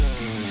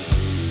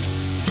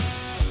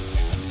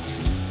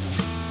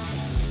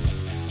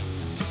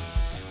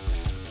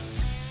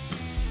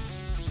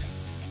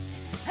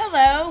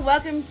Hello,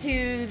 welcome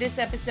to this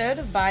episode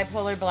of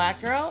Bipolar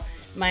Black Girl.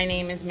 My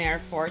name is Mare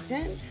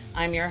Fortin.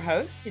 I'm your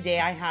host. Today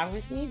I have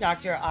with me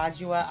Dr.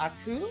 Adwoa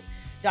Akhu.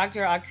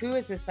 Dr. Akhu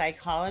is a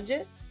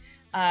psychologist.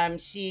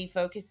 She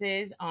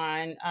focuses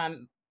on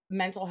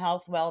mental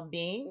health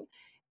well-being,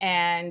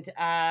 and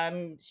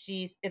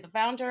she's the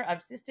founder of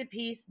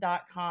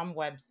sistapeace.com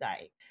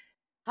website.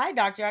 Hi,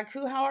 Dr.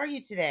 Akhu. How are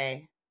you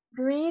today?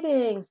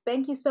 Greetings.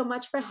 Thank you so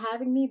much for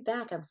having me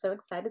back. I'm so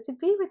excited to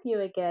be with you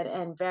again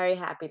and very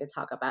happy to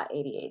talk about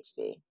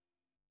ADHD.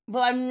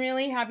 Well, I'm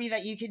really happy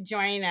that you could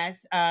join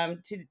us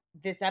to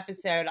this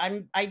episode.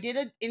 I did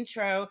an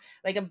intro,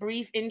 like a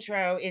brief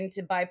intro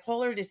into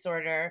bipolar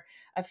disorder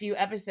a few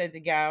episodes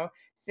ago.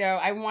 So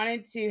I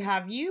wanted to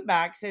have you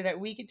back so that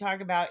we could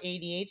talk about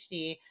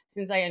ADHD,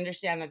 since I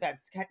understand that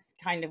that's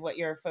kind of what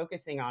you're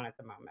focusing on at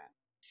the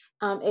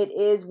moment. It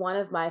is one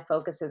of my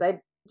focuses. I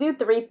do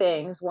three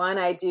things. One,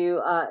 I do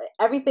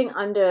everything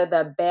under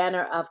the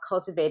banner of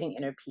cultivating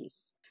inner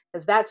peace.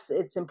 Because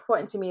it's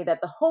important to me that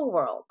the whole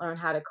world learn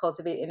how to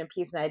cultivate inner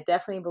peace. And I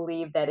definitely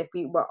believe that if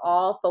we were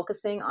all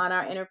focusing on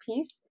our inner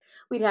peace,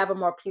 we'd have a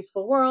more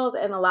peaceful world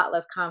and a lot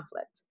less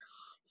conflict.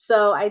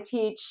 So I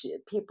teach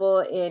people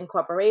in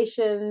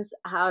corporations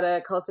how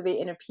to cultivate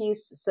inner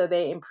peace so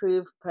they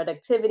improve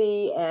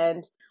productivity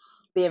and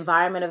the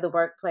environment of the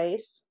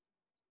workplace.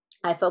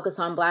 I focus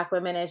on Black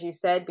women, as you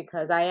said,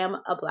 because I am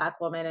a Black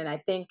woman. And I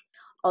think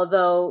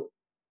although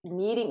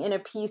needing inner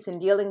peace and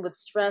dealing with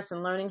stress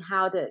and learning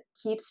how to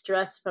keep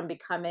stress from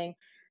becoming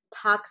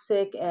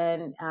toxic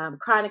and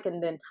chronic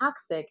and then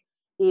toxic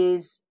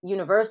is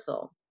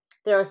universal.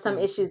 There are some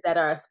Mm. issues that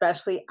are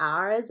especially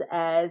ours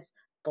as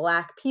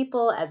Black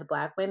people, as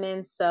Black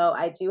women. So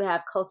I do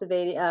have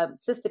cultivating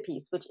Sister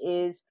Peace, which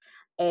is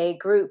a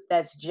group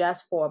that's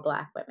just for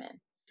Black women.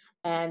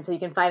 And so you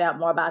can find out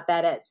more about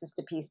that at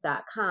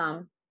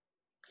sisterpeace.com.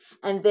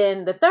 And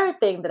then the third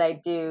thing that I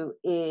do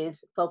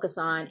is focus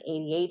on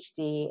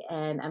ADHD.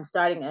 And I'm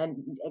starting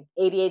an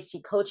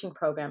ADHD coaching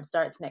program,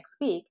 starts next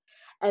week.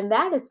 And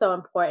that is so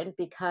important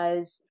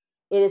because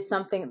it is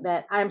something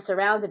that I'm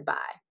surrounded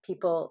by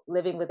people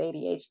living with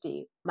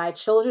ADHD. My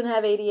children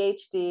have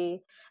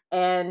ADHD.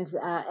 And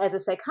as a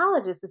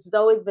psychologist, this has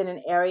always been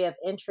an area of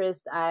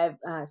interest. I've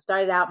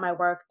started out my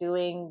work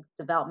doing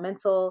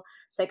developmental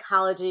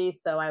psychology.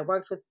 So I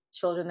worked with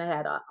children that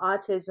had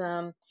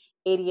autism,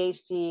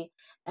 ADHD,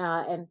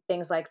 and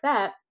things like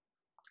that.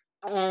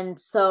 And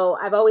so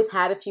I've always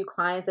had a few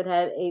clients that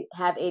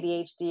have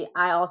ADHD.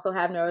 I also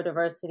have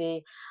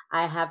neurodiversity.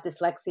 I have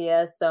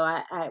dyslexia.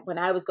 So when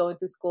I was going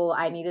through school,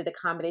 I needed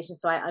accommodation.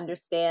 So I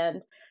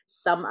understand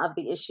some of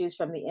the issues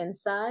from the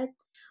inside.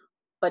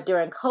 But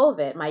during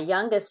COVID, my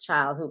youngest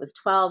child, who was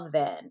 12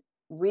 then,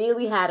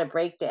 really had a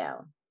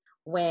breakdown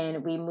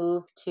when we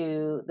moved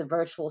to the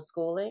virtual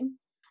schooling.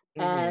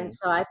 And Hmm.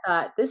 so I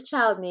thought this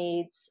child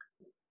needs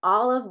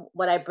all of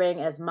what I bring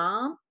as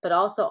mom, but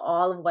also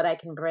all of what I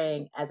can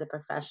bring as a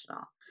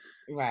professional.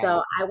 So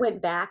Right. I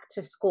went back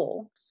to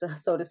school,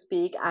 so to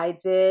speak. I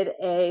did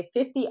a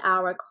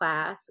 50-hour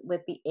class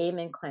with the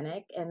Amen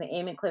Clinic, and the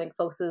Amen Clinic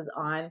focuses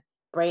on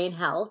brain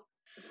health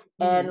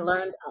and Hmm.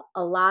 learned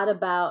a lot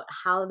about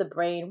how the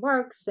brain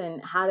works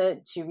and how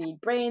to read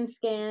brain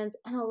scans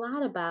and a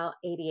lot about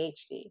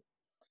ADHD.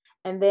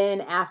 And then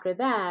after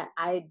that,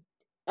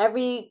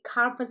 every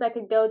conference I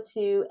could go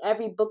to,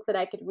 every book that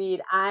I could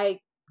read, I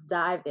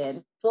dived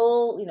in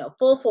full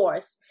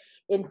force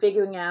in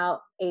figuring out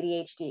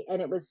ADHD.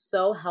 And it was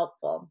so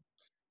helpful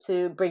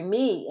to bring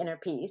me inner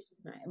peace,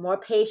 right, more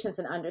patience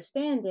and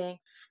understanding,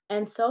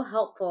 and so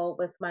helpful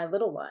with my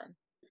little one.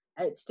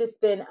 It's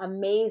just been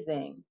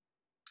amazing,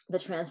 the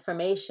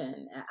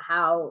transformation,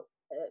 how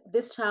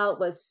this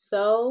child was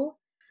so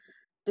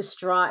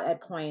distraught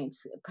at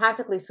points,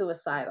 practically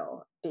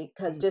suicidal,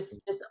 because just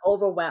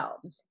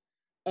overwhelmed.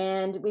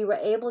 And we were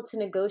able to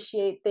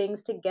negotiate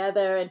things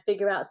together and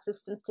figure out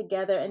systems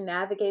together and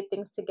navigate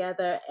things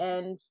together.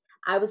 And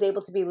I was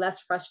able to be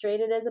less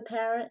frustrated as a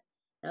parent,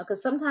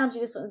 because sometimes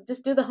you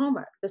just do the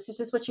homework. This is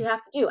just what you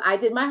have to do. I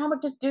did my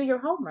homework, just do your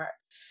homework.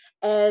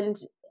 And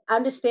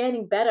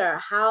understanding better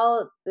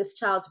how this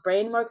child's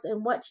brain works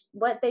and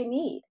what they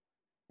need.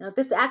 Now,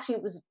 this actually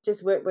was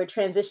just we're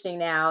transitioning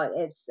now.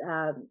 It's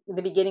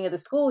the beginning of the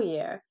school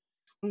year,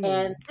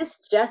 and Hmm. this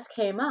just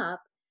came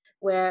up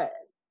where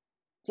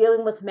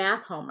dealing with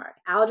math homework,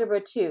 algebra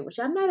 2, which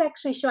I'm not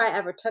actually sure I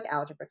ever took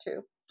algebra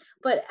 2,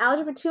 but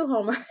algebra 2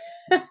 homework,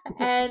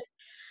 and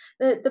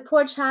the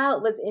poor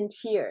child was in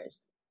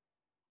tears.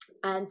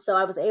 And so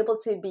I was able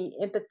to be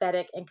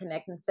empathetic and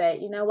connect and say,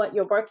 you know what,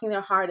 you're working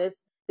their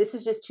hardest. This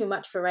is just too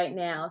much for right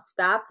now.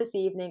 Stop this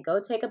evening,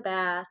 go take a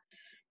bath.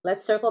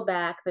 Let's circle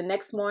back. The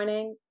next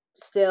morning,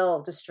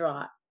 still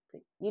distraught.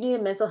 You need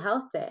a mental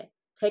health day.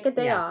 Take a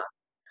day Yeah. off.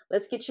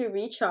 Let's get you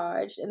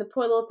recharged. And the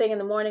poor little thing in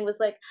the morning was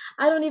like,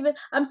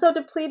 I'm so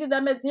depleted.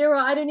 I'm at zero.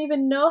 I don't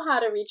even know how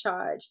to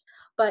recharge.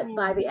 But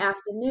by the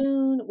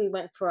afternoon, we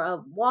went for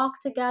a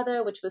walk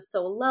together, which was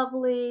so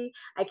lovely.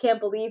 I can't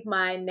believe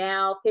my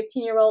now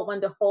 15-year-old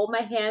wanted to hold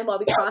my hand while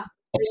we crossed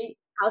the street.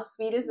 How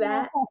sweet is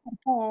that?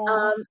 Oh.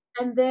 Um,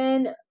 and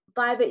then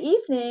by the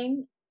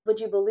evening, would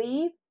you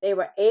believe they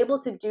were able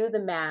to do the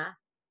math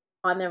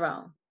on their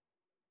own?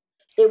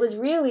 It was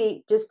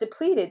really just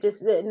depleted,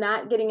 just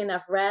not getting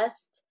enough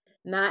rest,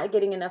 not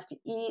getting enough to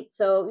eat.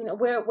 So,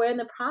 we're in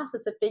the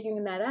process of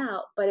figuring that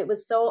out, but it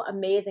was so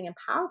amazing and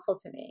powerful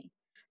to me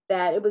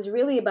that it was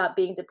really about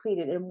being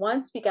depleted. And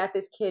once we got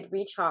this kid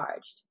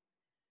recharged,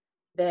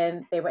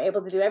 then they were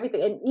able to do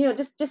everything. And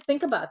just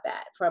think about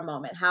that for a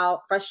moment, how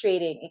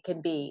frustrating it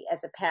can be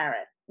as a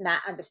parent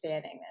not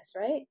understanding this,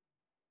 right?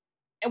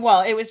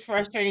 Well, it was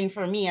frustrating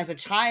for me as a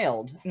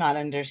child not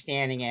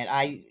understanding it.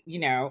 I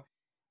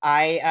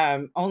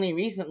only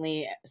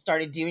recently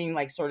started doing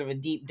like sort of a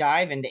deep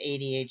dive into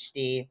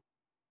ADHD.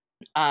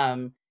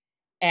 Um,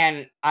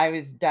 and I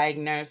was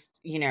diagnosed,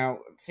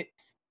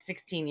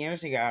 16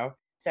 years ago,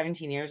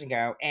 17 years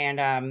ago.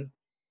 And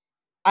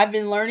I've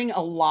been learning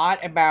a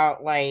lot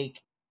about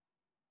like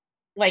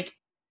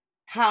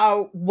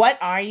how what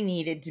I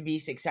needed to be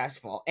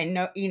successful. And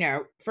no,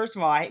 first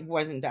of all, I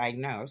wasn't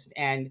diagnosed,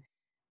 and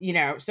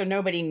so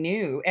nobody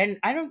knew. And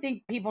I don't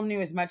think people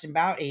knew as much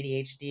about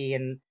ADHD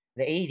in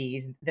the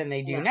 80s than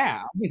they do No,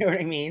 now. You know what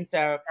I mean?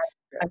 So that's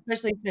true.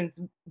 especially since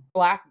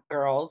Black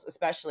girls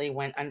especially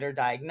went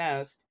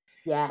underdiagnosed.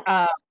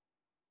 Uh, Yes.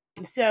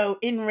 so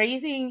in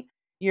raising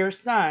your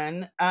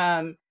son,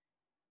 I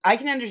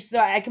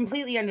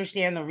completely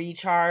understand the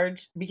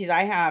recharge because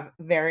I have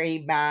very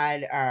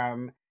bad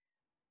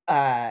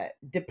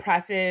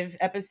depressive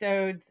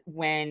episodes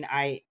when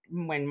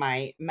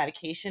my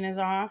medication is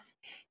off,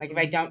 like if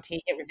I Hmm. don't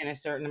take it within a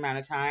certain amount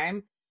of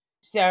time.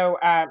 So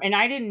and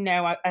I didn't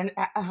know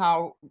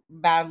how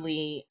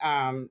badly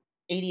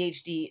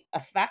ADHD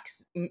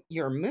affects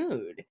your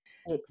mood.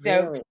 It So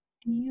really.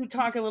 can you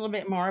talk a little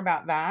bit more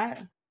about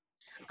that?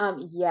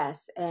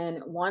 Yes,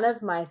 and one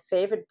of my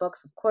favorite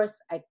books, of course,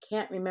 I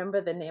can't remember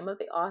the name of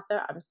the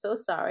author. I'm so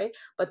sorry,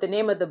 but the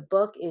name of the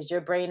book is Your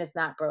Brain is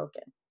Not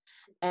Broken.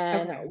 And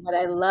Okay. what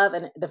I love,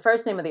 and the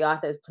first name of the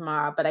author is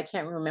Tamara, but I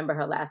can't remember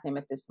her last name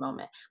at this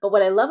moment. But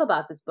what I love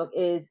about this book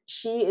is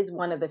she is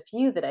one of the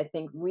few that I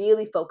think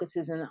really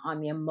focuses on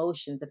the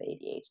emotions of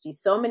ADHD.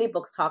 So many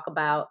books talk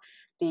about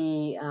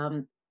the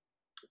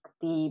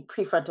the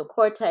prefrontal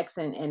cortex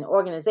and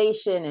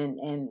organization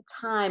and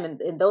time and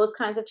those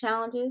kinds of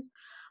challenges.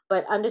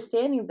 But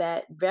understanding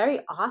that very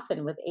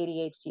often with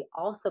ADHD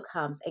also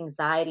comes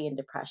anxiety and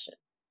depression.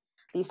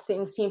 These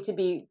things seem to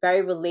be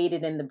very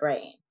related in the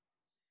brain.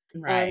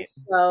 And Right.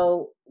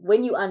 so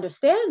when you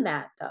understand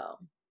that, though,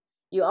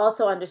 you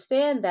also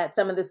understand that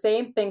some of the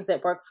same things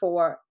that work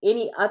for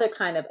any other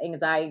kind of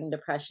anxiety and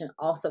depression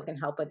also can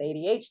help with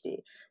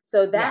ADHD.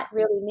 So Yeah. that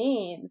really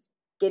means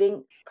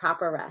getting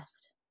proper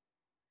rest,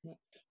 right?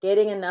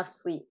 Getting enough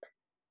sleep,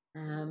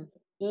 um,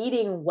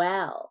 eating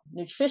well,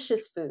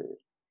 nutritious food.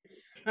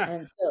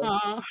 And so,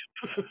 Aw.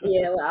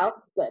 yeah,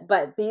 well,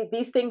 but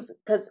these things,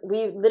 because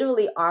we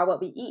literally are what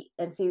we eat.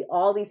 And see,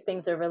 all these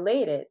things are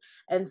related.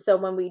 And so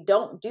when we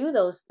don't do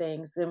those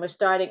things, then we're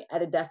starting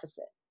at a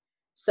deficit.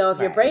 So if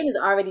your Right. brain is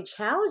already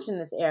challenged in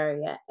this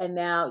area and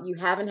now you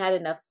haven't had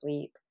enough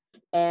sleep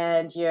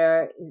and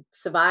you're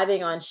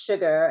surviving on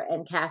sugar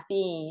and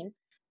caffeine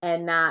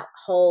and not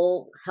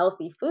whole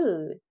healthy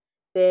food,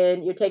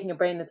 then you're taking a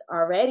brain that's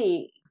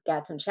already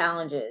got some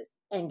challenges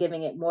and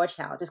giving it more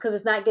challenges because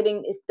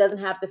it doesn't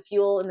have the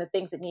fuel and the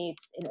things it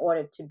needs in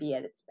order to be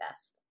at its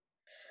best.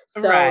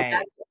 So Right.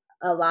 that's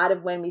a lot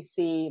of when we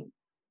see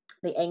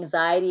the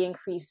anxiety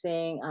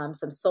increasing,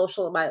 some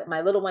social,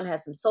 my little one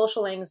has some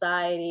social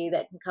anxiety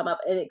that can come up,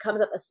 and it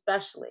comes up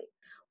especially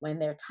when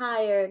they're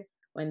tired,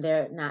 when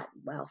they're not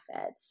well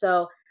fed.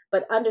 So,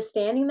 but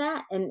understanding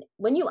that, and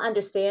when you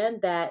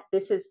understand that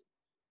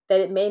that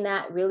it may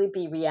not really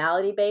be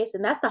reality based,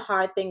 and that's the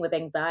hard thing with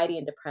anxiety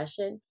and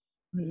depression,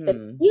 the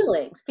Mhm.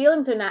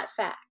 feelings are not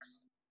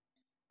facts.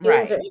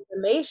 Feelings are Right.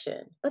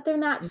 information, but they're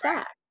not Right.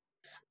 facts.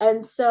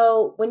 And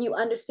so when you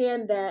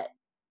understand that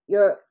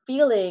your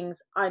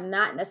feelings are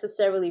not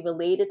necessarily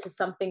related to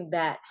something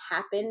that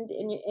happened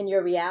in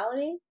your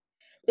reality,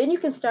 then you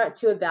can start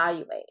to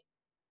evaluate,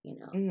 is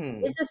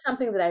Mhm. this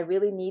something that I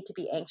really need to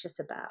be anxious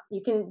about?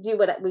 You can do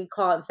what we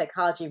call in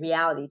psychology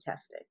reality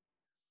testing,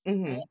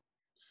 right? Mhm.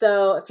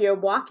 So if you're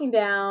walking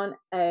down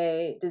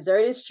a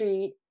deserted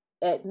street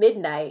at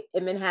midnight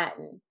in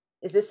Manhattan,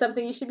 is this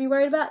something you should be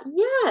worried about?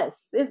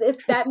 Yes, if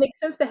that makes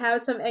sense to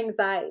have some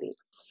anxiety.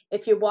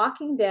 If you're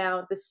walking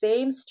down the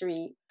same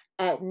street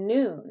at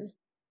noon,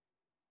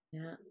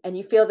 yeah, and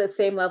you feel the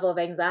same level of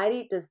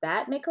anxiety, does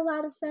that make a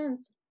lot of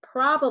sense?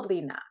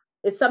 Probably not.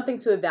 It's something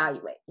to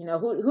evaluate.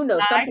 Who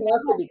knows? I Something else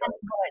feel could more be going.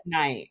 comfortable at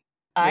night.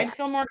 I'd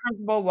feel Yes. more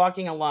comfortable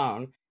walking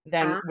alone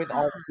than Ah, with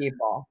other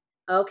people.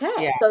 okay.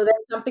 Yeah, So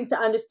that's something to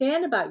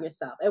understand about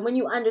yourself. And when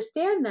you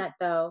understand that,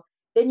 though,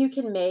 then you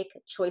can make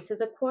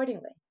choices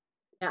accordingly.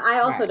 Now, I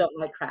also right. don't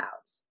like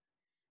crowds.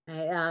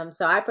 Right?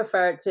 So I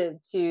prefer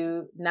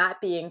to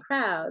not be in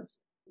crowds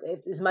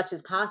as much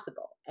as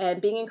possible.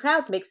 And being in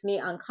crowds makes me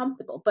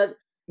uncomfortable. But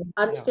Me too.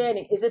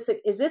 understanding, is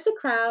this a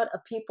crowd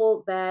of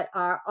people that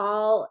are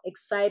all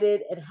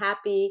excited and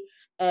happy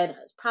and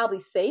probably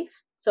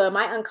safe? So am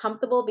I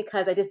uncomfortable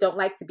because I just don't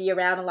like to be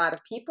around a lot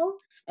of people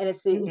and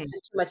it's Mhm.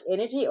 just too much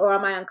energy, or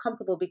am I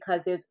uncomfortable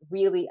because there's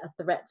really a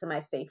threat to my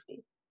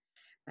safety?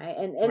 Right.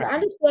 And Right.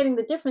 understanding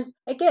the difference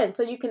again,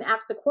 so you can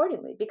act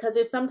accordingly, because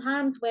there's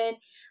sometimes when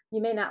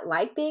you may not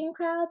like being in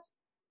crowds,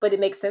 but it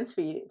makes sense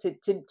for you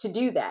to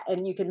do that,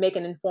 and you can make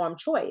an informed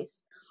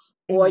choice.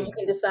 Or you Mhm.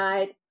 can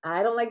decide,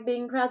 I don't like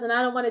being in crowds and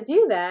I don't want to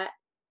do that,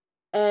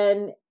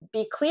 and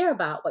be clear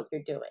about what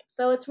you're doing.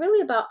 So it's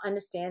really about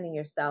understanding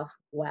yourself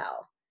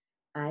well,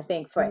 I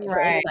think, for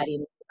Right. anybody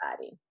and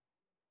everybody.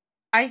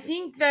 I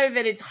think though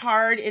that it's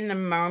hard in the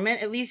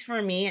moment, at least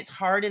for me, it's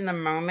hard in the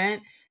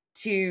moment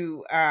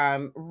to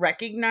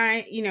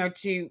recognize,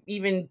 to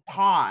even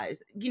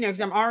pause, because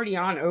I'm already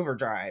on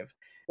overdrive.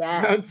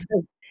 So Yes.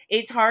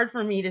 it's hard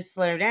for me to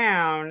slow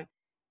down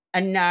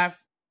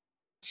enough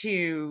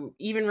to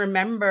even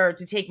remember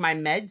to take my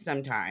meds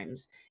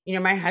sometimes.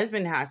 My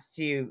husband has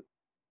to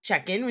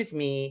check in with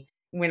me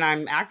when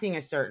I'm acting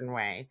a certain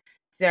way.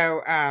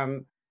 So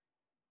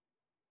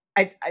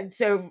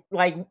so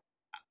like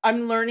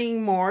I'm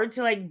learning more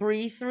to like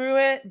breathe through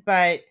it,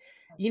 but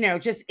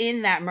just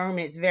in that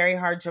moment, it's very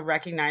hard to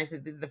recognize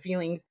that the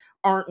feelings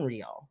aren't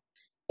real.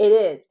 It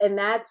is, and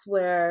that's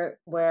where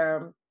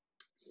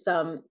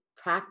some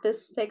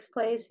practice takes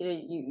place.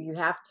 You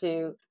have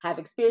to have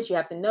experience. You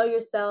have to know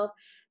yourself,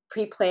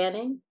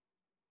 pre-planning.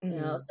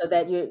 Mhm. So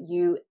that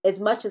you as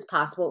much as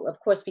possible. Of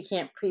course, we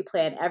can't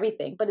pre-plan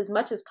everything, but as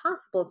much as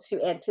possible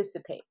to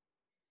anticipate.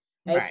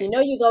 Right? If you Right.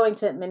 know you're going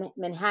to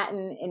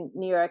Manhattan in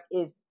New York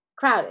is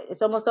crowded,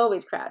 it's almost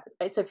always crowded,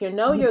 right? So if you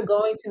know you're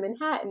going to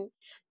Manhattan,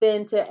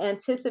 then to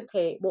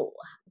anticipate, well,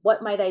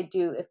 what might I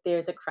do if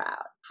there's a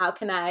crowd? How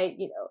can I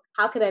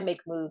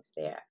make moves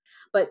there?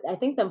 But I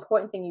think the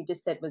important thing you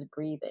just said was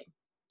breathing.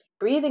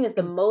 Breathing is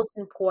the Mhm. most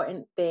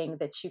important thing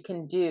that you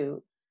can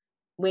do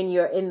when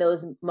you're in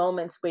those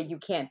moments where you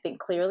can't think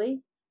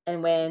clearly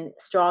and when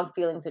strong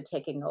feelings are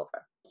taking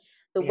over.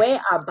 The Yeah. way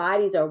our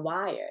bodies are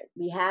wired,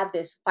 we have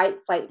this fight,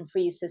 flight, and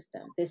freeze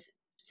system. This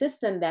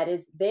system that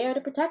is there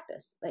to protect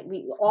us. Like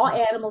all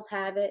Mhm. animals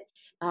have it.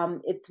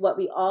 It's what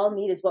we all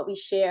need. Is what we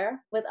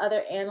share with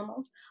other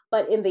animals.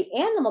 But in the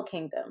animal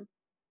kingdom,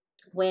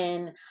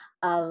 when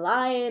a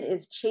lion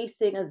is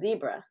chasing a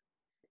zebra,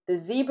 the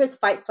zebra's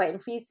fight, flight,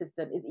 and freeze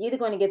system is either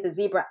going to get the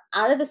zebra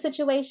out of the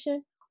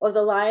situation, or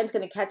the lion's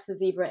going to catch the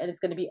zebra and it's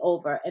going to be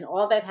over. And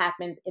all that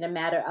happens in a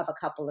matter of a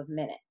couple of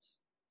minutes.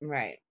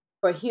 Right.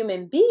 For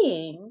human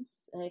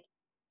beings, like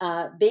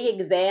a big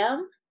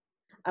exam,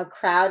 a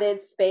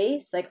crowded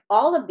space, like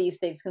all of these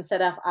things can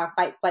set off our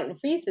fight, flight, and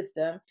freeze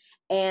system.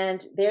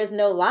 And there's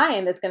no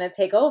lion that's going to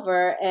take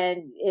over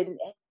and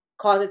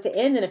cause it to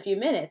end in a few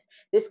minutes.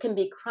 This can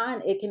be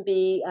chronic. It can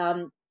be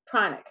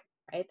chronic,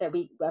 right? That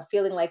we are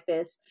feeling like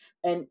this.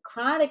 And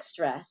chronic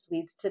stress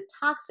leads to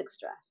toxic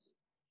stress.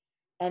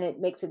 And it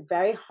makes it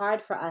very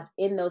hard for us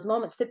in those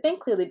moments to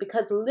think clearly,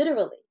 because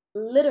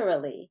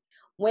literally,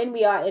 when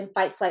we are in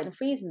fight, flight, and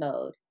freeze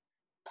mode,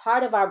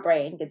 part of our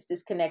brain gets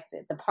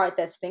disconnected. The part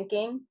that's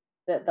thinking,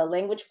 the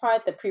language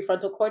part, the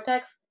prefrontal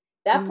cortex,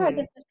 that part Mhm.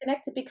 gets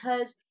disconnected,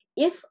 because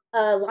if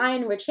a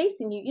lion were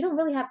chasing you, you don't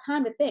really have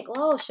time to think,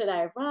 oh, should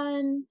I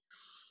run?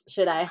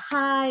 Should I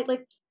hide?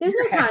 Like, there's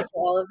no time Right.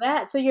 for all of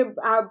that. So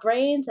our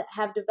brains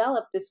have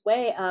developed this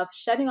way of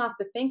shutting off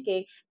the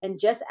thinking and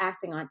just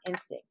acting on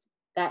instinct.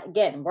 That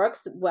again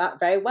works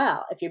very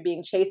well if you're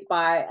being chased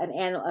by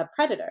a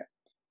predator.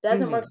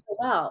 Doesn't work Mhm. so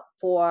well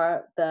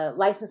for the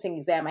licensing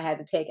exam I had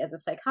to take as a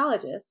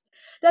psychologist.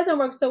 Doesn't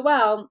work so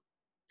well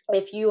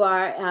if you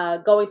are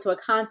going to a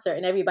concert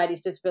and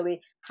everybody's just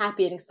really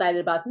happy and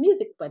excited about the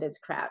music, but it's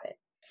crowded.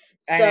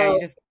 I know, So you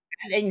just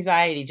that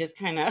anxiety just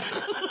kinda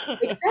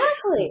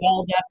exactly.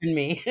 welled up in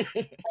me.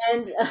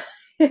 And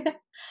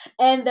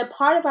and the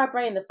part of our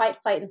brain, the fight,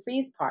 flight, and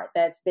freeze part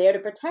that's there to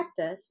protect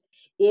us,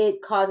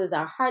 it causes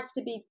our hearts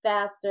to beat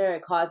faster.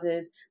 It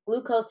causes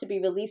glucose to be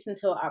released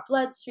into our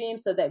bloodstream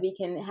so that we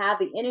can have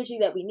the energy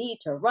that we need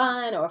to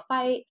run or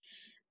fight.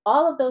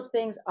 All of those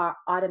things are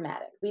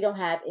automatic. We don't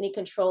have any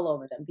control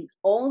over them. The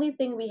only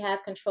thing we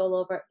have control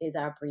over is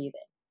our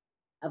breathing,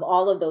 of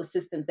all of those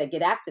systems that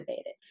get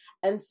activated.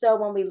 And so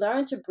when we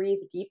learn to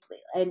breathe deeply,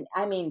 and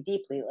I mean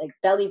deeply, like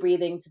belly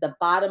breathing to the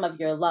bottom of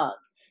your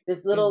lungs,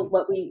 this little, Mhm.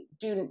 what we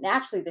do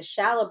naturally, the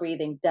shallow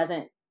breathing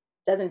doesn't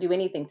do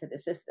anything to the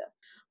system.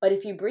 But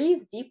if you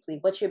breathe deeply,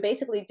 what you're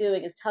basically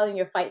doing is telling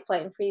your fight,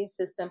 flight, and freeze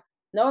system,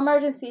 no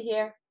emergency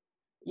here.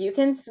 You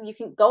can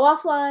go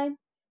offline.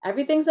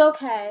 Everything's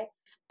okay.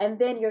 And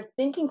then your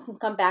thinking can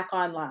come back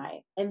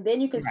online. And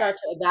then you can Right. start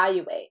to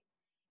evaluate,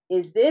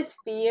 is this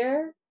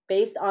fear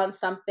based on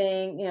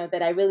something,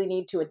 that I really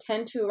need to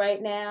attend to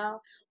right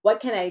now? What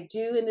can I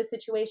do in this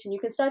situation? You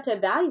can start to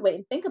evaluate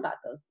and think about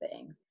those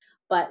things.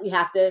 But you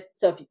have to,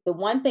 so if the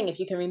one thing, if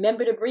you can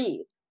remember to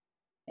breathe,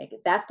 like,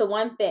 that's the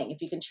one thing.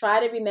 If you can try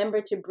to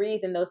remember to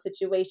breathe in those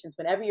situations,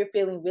 whenever you're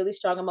feeling really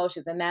strong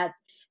emotions, and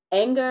that's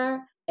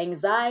anger,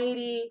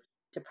 anxiety,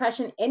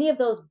 depression, any of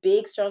those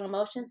big, strong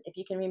emotions, if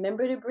you can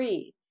remember to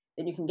breathe,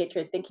 then you can get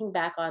your thinking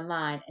back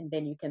online, and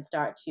then you can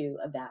start to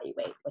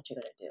evaluate what you're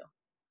going to do.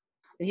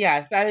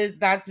 Yes,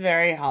 that's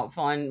very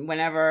helpful. And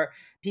whenever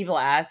people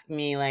ask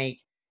me, like,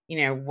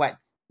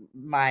 what's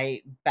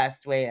my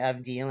best way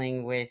of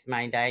dealing with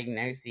my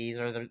diagnoses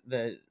or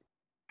the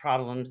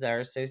problems that are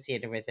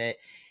associated with it,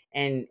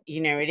 and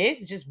it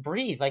is just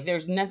breathe. Like,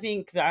 there's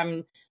nothing, because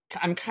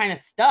I'm kind of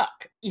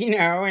stuck,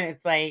 and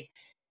it's like,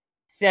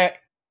 so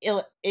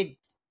it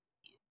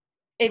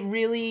it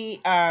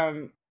really,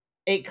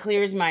 it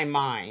clears my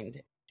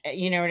mind,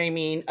 you know what I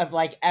mean, of,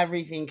 like,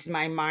 everything, because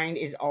my mind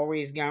is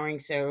always going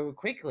so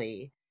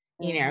quickly,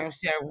 Hmm.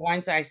 so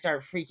once I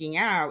start freaking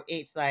out,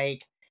 it's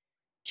like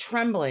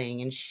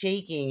trembling and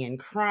shaking and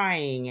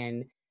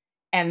crying,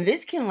 and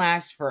this can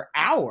last for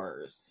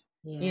hours,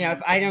 Yeah.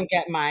 if I don't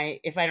get my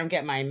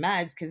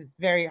meds, because it's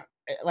very,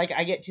 like,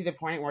 I get to the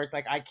point where it's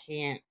like I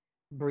can't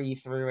breathe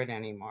through it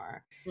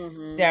anymore.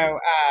 Hmm. So,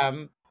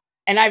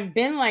 and I've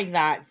been like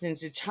that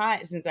since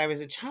I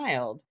was a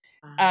child.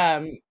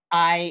 Wow.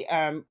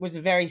 I, was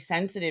a very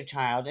sensitive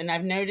child, and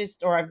I've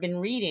noticed, or I've been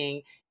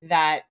reading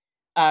that,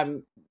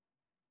 um,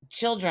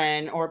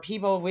 children or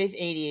people with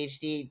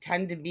ADHD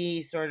tend to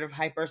be sort of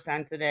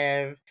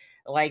hypersensitive,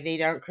 like they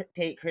don't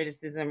take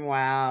criticism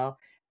well,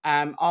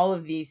 all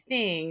of these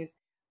things.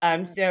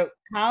 Yes. So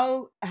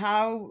how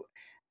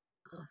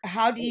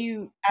do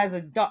you, as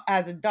a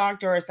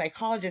doctor or a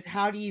psychologist,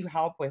 how do you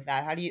help with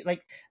that? How do you,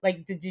 like,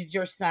 did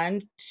your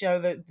son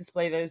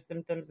display those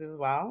symptoms as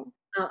well?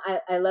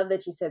 I love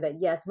that you said that.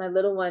 Yes, my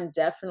little one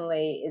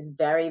definitely is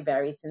very,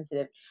 very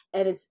sensitive.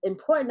 And it's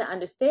important to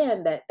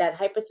understand that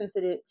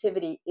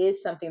hypersensitivity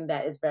is something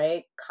that is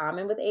very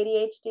common with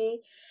ADHD.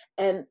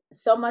 And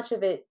so much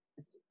of it,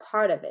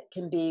 part of it,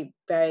 can be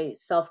very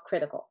self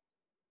critical.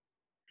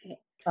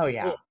 Oh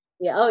Yeah. yeah.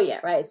 Yeah. Oh, yeah.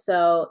 Right.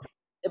 So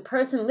the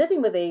person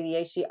living with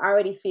ADHD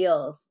already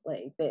feels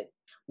like that.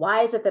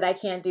 Why is it that I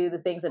can't do the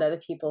things that other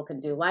people can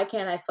do? Why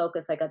can't I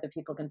focus like other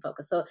people can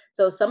focus?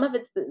 So some of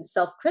it's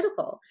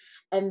self-critical,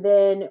 and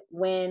then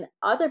when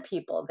other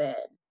people then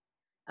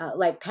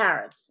like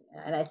parents,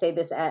 and I say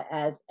this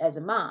as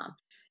a mom.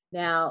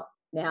 Now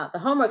the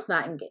homework's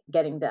not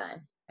getting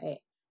done, right?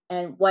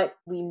 And what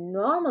we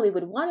normally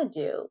would want to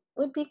do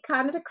would be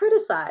kind of to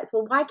criticize.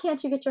 Well, why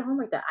can't you get your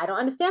homework done? I don't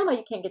understand why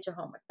you can't get your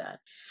homework done.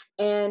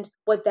 And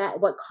what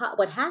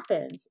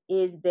happens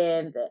is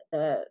then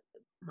the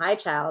my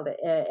child,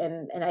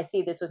 and I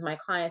see this with my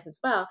clients as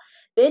well.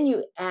 Then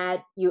you're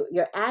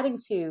adding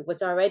to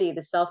what's already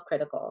the self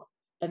critical,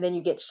 and then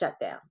you get shut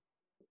down.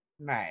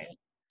 Right.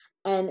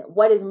 And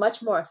what is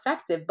much more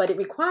effective, but it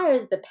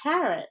requires the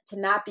parent to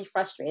not be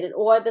frustrated,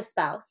 or the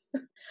spouse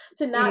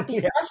to not be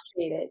Yeah.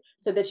 frustrated,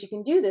 so that you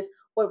can do this.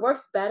 What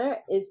works better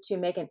is to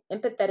make an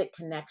empathetic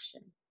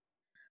connection.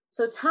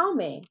 So tell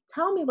me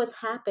what's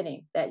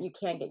happening that you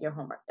can't get your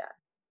homework done,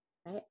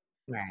 right?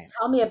 Right.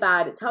 Tell me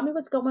about it. Tell me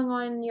what's going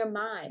on in your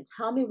mind.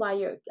 Tell me why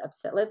you're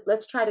upset.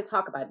 Let's try to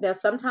talk about it. Now,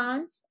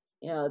 sometimes,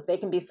 they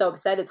can be so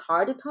upset it's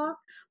hard to talk,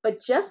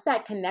 but just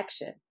that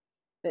connection,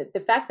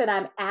 the fact that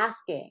I'm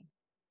asking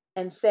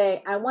and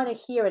say, I want to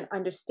hear and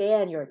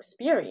understand your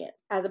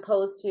experience, as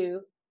opposed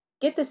to,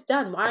 get this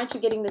done. Why aren't you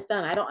getting this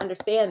done? I don't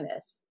understand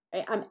this.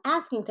 Right? I'm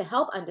asking to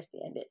help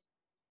understand it.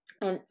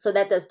 And so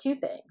that does two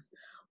things.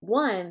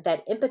 One,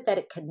 that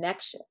empathetic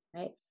connection,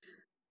 right?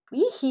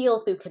 We heal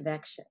through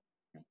connection.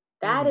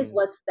 Hmm.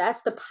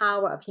 That's the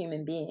power of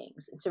human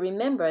beings. To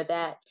remember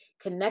that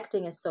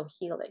connecting is so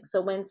healing.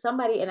 So when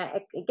somebody, and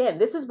again,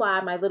 this is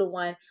why my little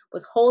one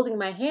was holding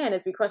my hand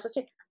as we crossed the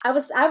street. I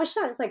was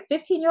shocked. It's like,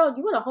 15-year-old,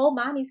 you want to hold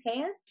mommy's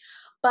hand?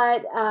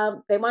 But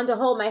they wanted to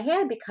hold my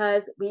hand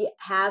because we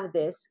have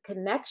this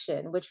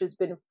connection, which has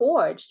been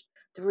forged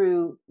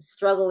through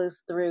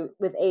struggles through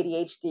with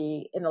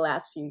ADHD in the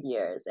last few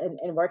years, and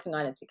working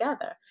on it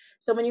together.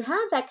 So when you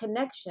have that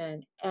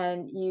connection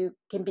and you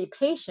can be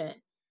patient,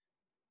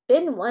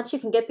 then once you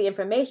can get the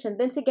information,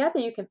 then together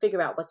you can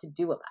figure out what to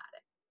do about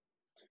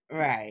it.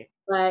 Right?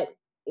 Right. But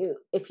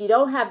if you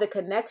don't have the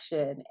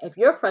connection, if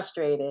you're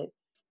frustrated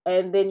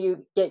and then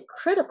you get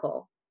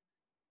critical,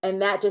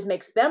 and that just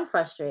makes them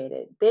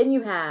frustrated, then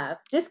you have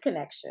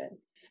disconnection.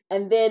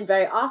 And then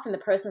very often the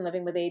person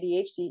living with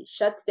ADHD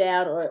shuts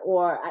down,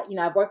 or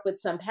I've worked with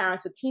some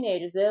parents with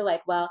teenagers. They're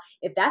like, well,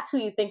 if that's who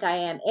you think I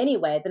am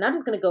anyway, then I'm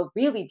just going to go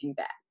really do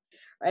that.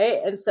 Right.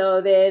 And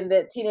so then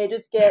the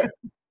teenagers get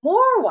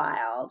more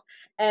wild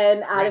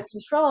and out Right. of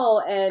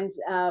control, and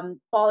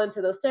fall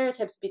into those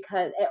stereotypes,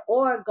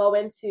 or go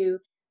into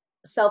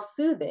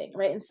self-soothing,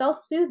 right? And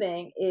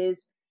self-soothing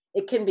is,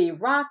 it can be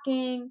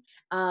rocking,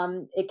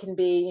 it can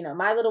be,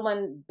 my little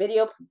one,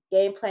 video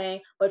game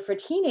playing. But for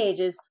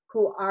teenagers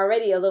who are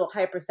already a little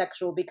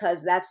hypersexual,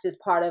 because that's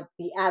just part of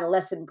the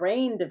adolescent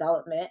brain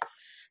development,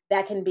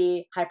 that can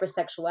be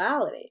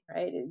hypersexuality,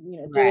 right?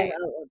 Doing Right.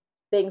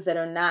 things that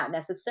are not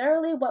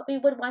necessarily what we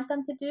would want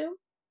them to do.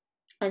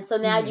 And so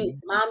now Hmm.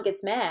 mom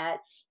gets mad,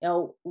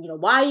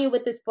 why are you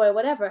with this boy,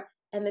 whatever.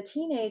 And the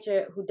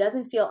teenager who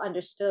doesn't feel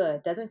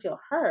understood, doesn't feel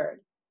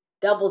heard,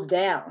 doubles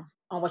down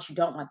on what you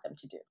don't want them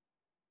to do.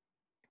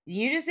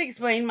 You just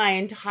explained my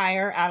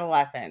entire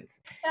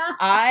adolescence.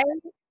 I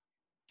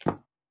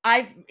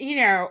I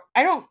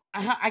don't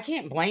I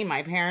can't blame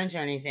my parents or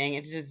anything.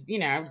 It's just,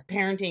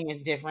 parenting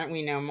is different.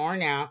 We know more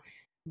now.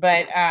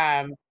 But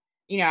Yes.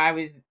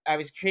 I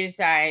was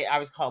criticized, I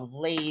was called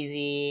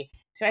lazy.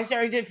 So I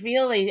started to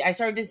feel lazy. I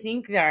started to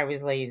think that I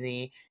was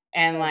lazy.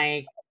 And Same.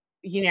 like,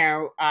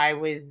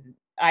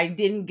 I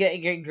didn't get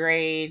good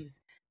grades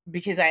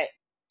because I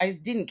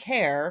just didn't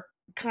care,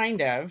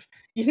 kind of,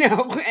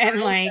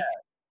 and like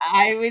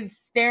I would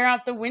stare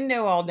out the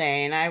window all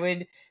day and I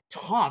would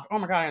talk. Oh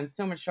my God, I'm in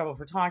so much trouble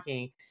for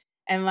talking.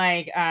 And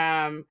like,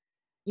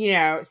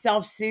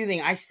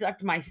 self-soothing. I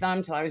sucked my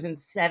thumb till I was in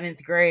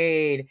 7th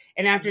grade.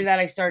 And after that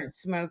I started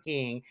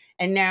smoking.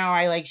 And now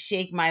I like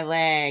shake my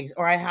legs,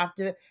 or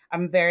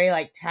I'm very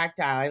like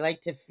tactile. I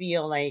like to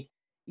feel like,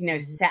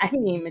 Mhm.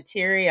 satiny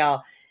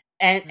material.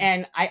 And Yeah.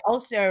 and I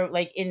also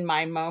like in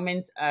my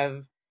moments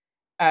of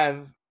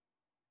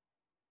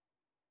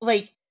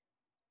like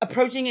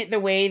approaching it the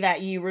way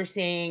that you were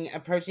saying,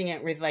 approaching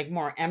it with, like,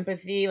 more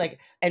empathy,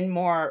 like, and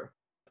more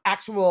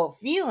actual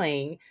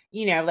feeling,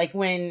 like,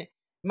 when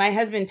my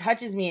husband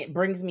touches me, it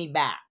brings me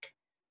back,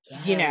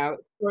 Yes.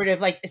 sort of,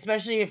 like,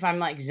 especially if I'm,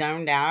 like,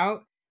 zoned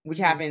out, which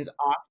Mhm. happens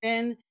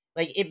often,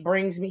 like, he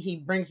brings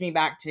me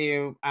back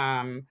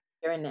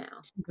Here and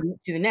now.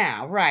 to the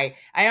now, right.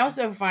 I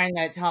also find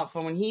that it's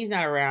helpful when he's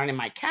not around and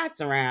my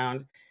cat's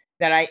around,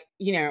 that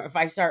if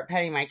I start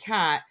petting my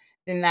cat,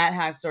 then that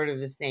has sort of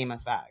the same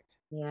effect.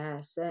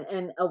 Yes,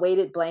 and a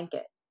weighted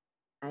blanket.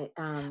 I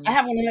I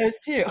have one of those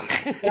too.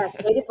 Yes,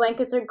 weighted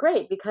blankets are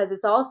great because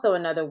it's also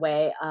another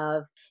way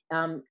of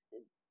um,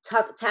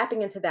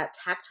 tapping into that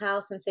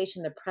tactile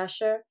sensation, the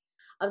pressure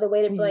of the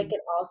weighted Mhm.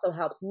 blanket also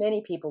helps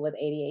many people with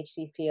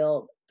ADHD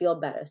feel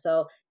better.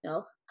 So,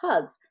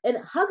 hugs, and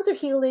hugs are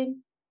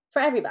healing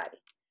for everybody,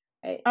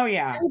 right? Oh,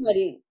 yeah.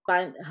 Everybody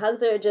find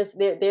hugs are just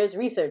there's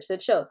research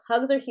that shows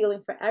hugs are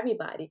healing for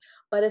everybody,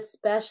 but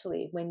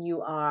especially when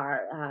you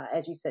are,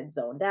 as you said,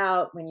 zoned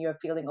out, when you're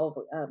feeling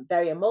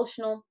very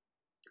emotional,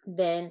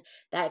 then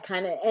that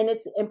kind of, and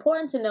it's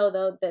important to know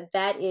though that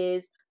that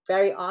is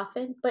very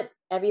often, but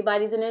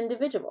everybody's an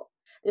individual.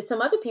 There's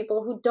some other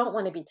people who don't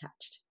want to be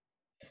touched.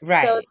 So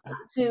Right.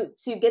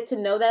 to get to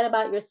know that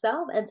about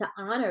yourself and to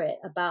honor it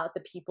about the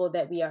people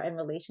that we are in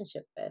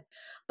relationship with.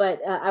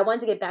 But I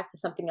wanted to get back to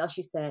something else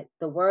you said,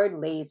 the word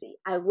lazy.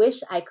 I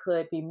wish I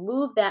could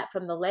remove that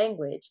from the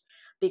language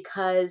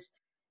because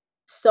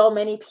so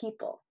many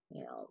people,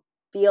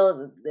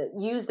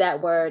 use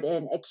that word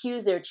and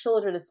accuse their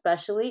children,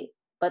 especially,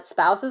 but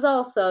spouses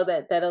also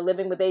that are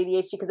living with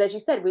ADHD. Because as you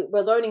said,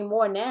 we're learning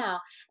more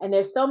now, and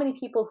there's so many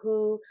people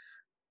who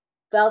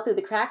fell through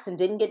the cracks and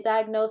didn't get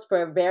diagnosed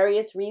for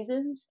various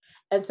reasons.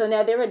 And so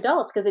now they're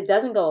adults because it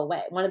doesn't go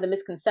away. One of the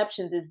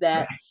misconceptions is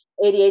that Right.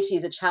 ADHD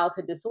is a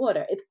childhood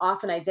disorder. It's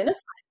often identified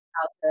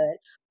in childhood,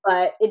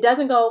 but it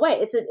doesn't go away.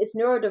 It's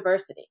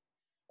neurodiversity.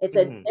 It's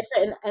a Mhm.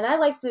 different, and I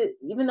like to,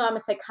 even though I'm a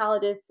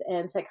psychologist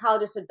and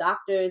psychologists are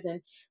doctors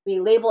and we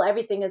label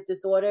everything as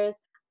disorders,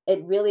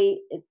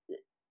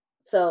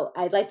 so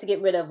I'd like to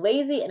get rid of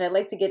lazy and I'd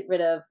like to get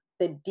rid of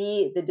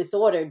the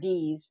disorder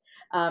D's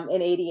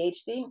in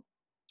ADHD.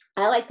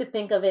 I like to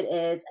think of it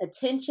as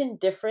attention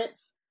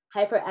difference,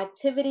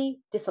 hyperactivity,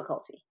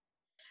 difficulty,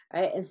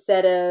 right?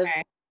 Instead of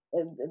Right.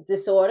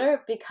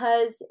 disorder,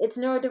 because it's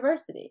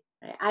neurodiversity.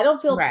 Right? I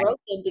don't feel Right.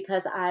 broken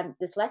because I'm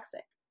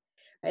dyslexic.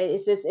 Right?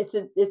 It's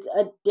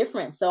a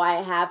difference. So I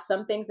have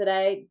some things that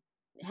I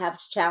have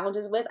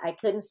challenges with. I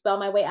couldn't spell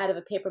my way out of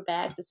a paper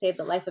bag to save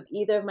the life of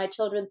either of my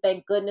children.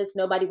 Thank goodness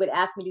nobody would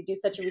ask me to do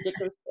such a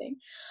ridiculous thing.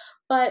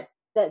 But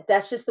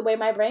that's just the way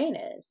my brain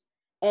is.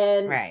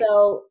 And Right.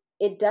 so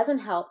it doesn't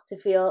help to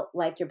feel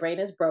like your brain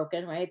is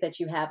broken, right? That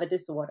you have a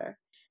disorder.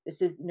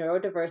 This is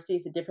neurodiversity,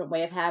 is a different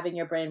way of having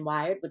your brain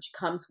wired, which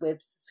comes with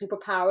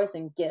superpowers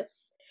and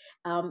gifts,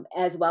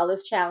 as well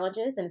as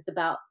challenges. And it's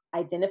about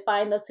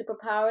identifying those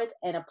superpowers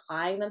and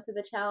applying them to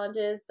the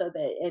challenges so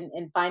that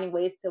and finding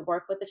ways to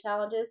work with the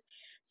challenges.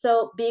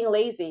 So being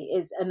lazy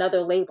is another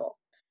label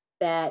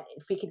that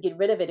if we could get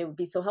rid of it, it would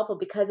be so helpful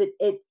because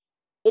it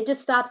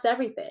just stops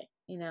everything.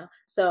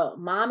 So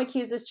mom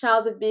accuses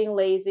child of being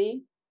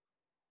lazy.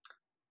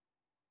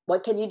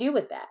 What can you do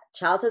with that?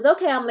 Child says,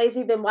 okay, I'm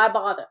lazy, then why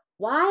bother?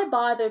 Why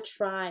bother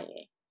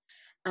trying?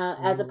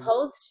 As Mhm.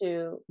 opposed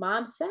to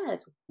mom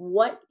says,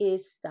 what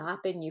is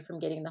stopping you from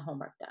getting the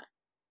homework done?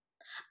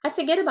 I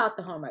forget about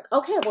the homework.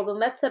 Okay, well, then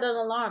let's set an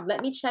alarm.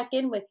 Let me check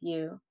in with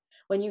you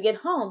when you get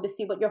home to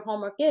see what your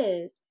homework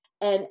is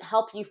and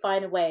help you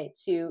find a way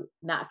to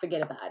not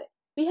forget about it.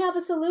 We have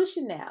a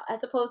solution now,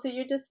 as opposed to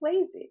you're just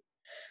lazy,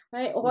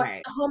 right? Or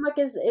Right. the homework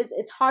is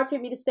it's hard for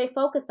me to stay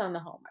focused on the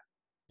homework.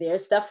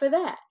 There's stuff for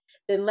that.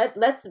 Then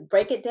let's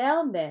break it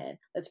down then.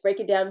 Let's break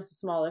it down into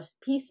smaller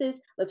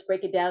pieces. Let's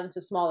break it down into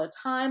smaller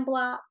time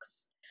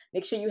blocks.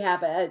 Make sure you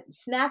have a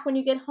snack when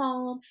you get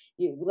home.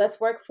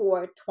 Let's work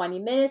for 20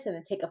 minutes and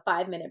then take a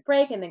 5-minute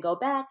break and then go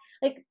back.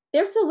 Like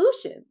there's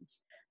solutions.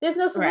 There's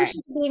no Right.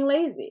 solution to being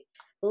lazy.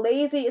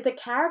 Lazy is a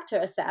character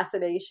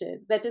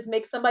assassination that just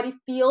makes somebody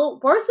feel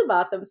worse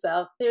about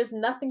themselves. There's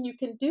nothing you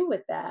can do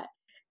with that.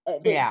 Uh,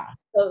 there's- Yeah.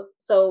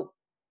 So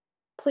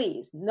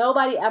Please,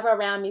 nobody ever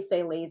around me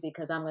say lazy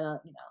because I'm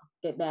gonna,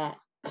 get mad.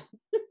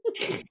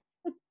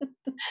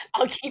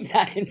 I'll keep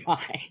that in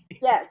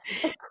mind. Yes.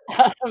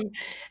 Um,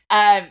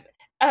 um,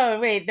 oh,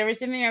 wait, there was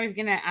something I was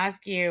gonna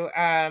ask you,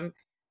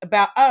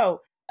 about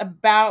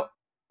about,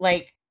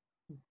 like,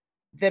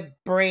 the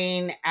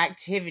brain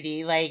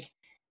activity, like,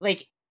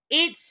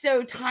 it's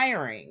so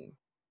tiring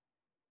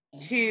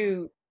Yeah.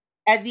 to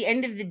at the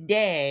end of the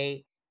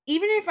day,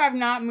 even if I've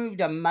not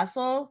moved a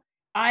muscle,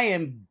 I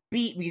am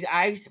beat because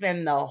I've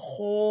spent the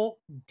whole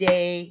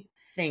day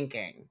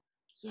thinking,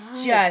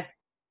 Yes. just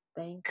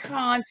Thank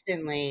you.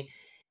 constantly,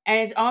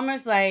 and it's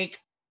almost like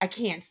I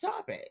can't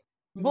stop it.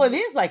 Well, it Mhm.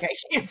 is like I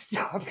can't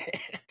stop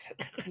it.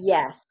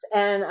 Yes,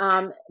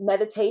 and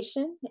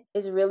meditation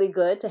is really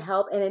good to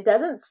help, and it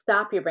doesn't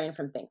stop your brain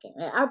from thinking.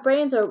 Our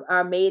brains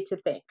are made to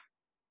think.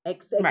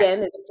 Right,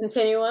 Again, it's a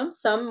continuum,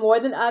 some more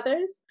than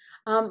others,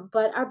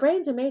 but our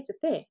brains are made to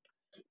think.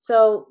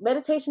 So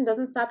meditation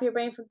doesn't stop your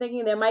brain from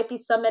thinking. There might be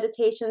some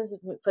meditations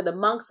for the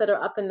monks that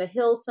are up in the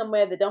hills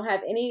somewhere that don't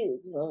have any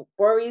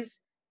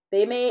worries.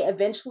 They may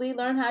eventually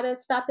learn how to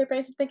stop their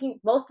brains from thinking.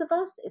 Most of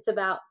us, it's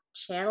about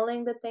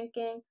channeling the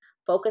thinking,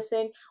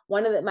 focusing.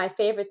 One of my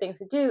favorite things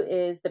to do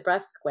is the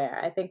breath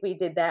square. I think we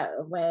did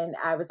that when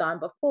I was on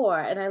before,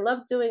 and I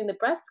love doing the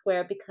breath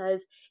square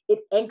because it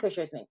anchors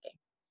your thinking.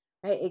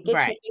 Right? It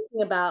gets you right.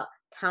 thinking about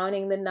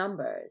counting the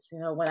numbers.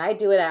 When I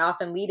do it, I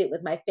often lead it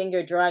with my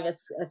finger drawing a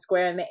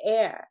square in the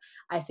air.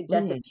 I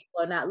suggest if Mhm,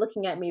 people are not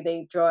looking at me,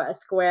 they draw a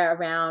square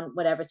around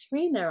whatever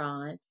screen they're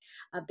on,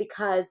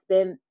 because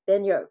then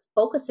you're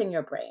focusing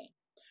your brain.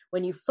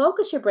 When you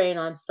focus your brain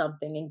on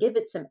something and give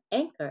it some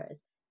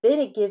anchors, then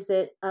it gives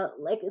it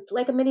it's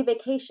like a mini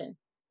vacation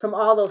from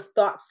all those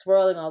thoughts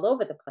swirling all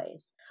over the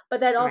place. But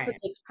that also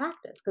right. takes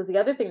practice, because the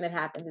other thing that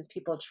happens is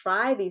people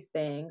try these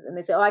things and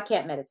they say, "Oh, I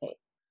can't meditate."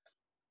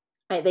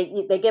 Right,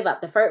 they give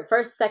up the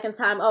first second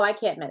time. Oh, I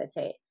can't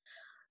meditate.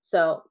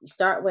 So you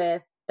start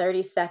with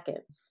 30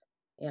 seconds.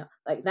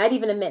 Like not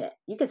even a minute.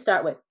 You can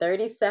start with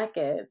 30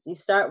 seconds. You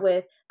start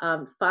with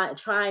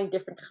trying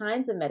different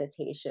kinds of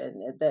meditation.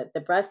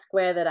 The breath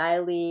square that I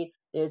lead,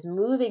 there's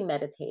moving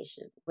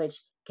meditation,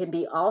 which can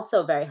be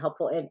also very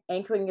helpful in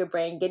anchoring your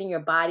brain, getting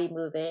your body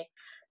moving,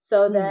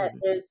 so that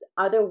Mhm, there's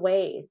other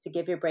ways to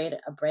give your brain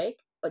a break.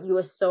 But you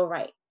are so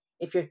right.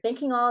 If you're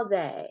thinking all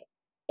day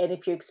and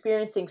if you're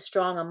experiencing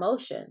strong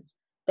emotions,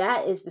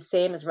 that is the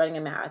same as running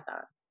a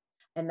marathon.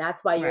 And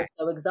that's why you're right.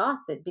 so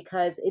exhausted,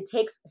 because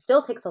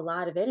still takes a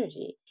lot of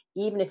energy.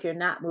 Even if you're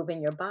not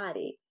moving your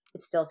body,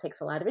 it still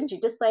takes a lot of energy.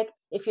 Just like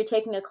if you're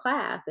taking a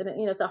class and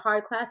it's a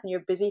hard class and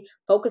you're busy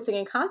focusing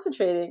and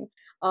concentrating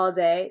all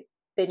day,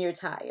 then you're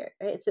tired.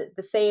 Right?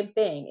 The same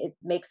thing. It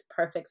makes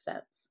perfect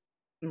sense.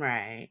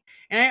 Right.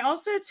 And I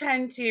also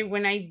tend to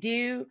when I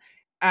do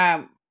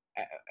um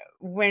uh,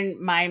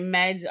 when my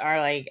meds are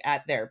like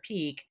at their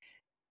peak,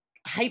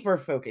 hyper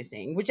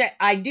focusing, which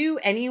I do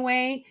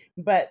anyway,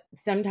 but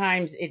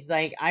sometimes it's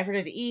like I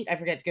forget to eat, I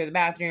forget to go to the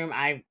bathroom.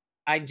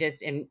 I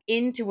just am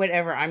into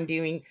whatever I'm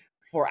doing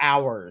for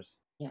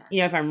hours.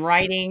 If Yes. I'm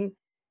writing,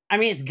 I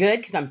mean it's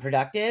good cuz I'm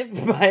productive,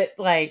 but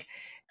like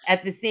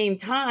at the same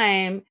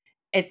time,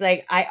 it's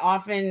like I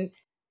often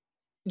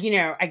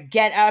I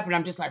get up and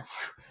I'm just like,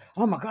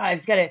 oh my God, I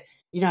just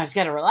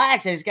gotta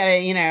relax. I just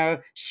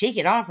gotta, shake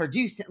it off or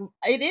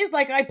it is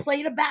like I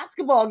played a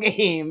basketball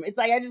game. It's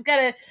like I just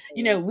gotta,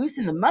 Yes.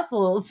 loosen the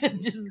muscles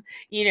and just,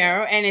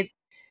 Yes. and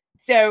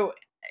so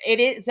it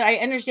is. So I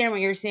understand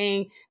what you're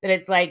saying that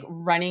it's like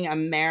running a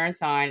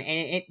marathon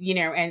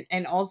and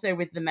and also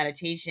with the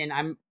meditation,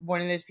 I'm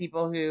one of those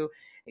people who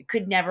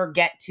could never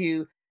get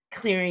to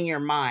clearing your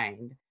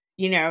mind.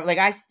 Like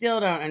I still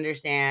don't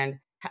understand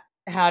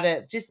how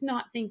to just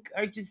not think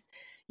or just,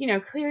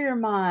 clear your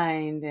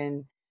mind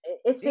and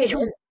It's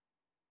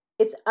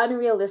it's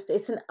unrealistic.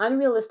 It's an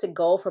unrealistic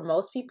goal for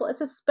most people.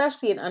 It's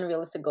especially an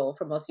unrealistic goal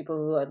for most people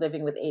who are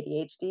living with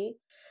ADHD.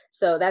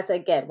 So that's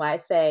again why I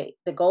say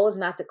the goal is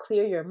not to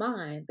clear your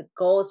mind. The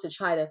goal is to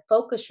try to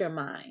focus your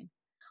mind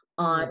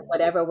on Mhm.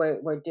 whatever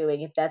we're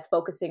doing. If that's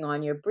focusing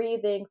on your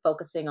breathing,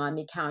 focusing on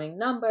me counting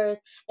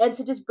numbers, and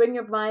to just bring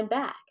your mind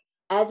back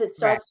as it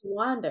Right, starts to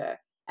wander,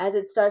 as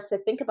it starts to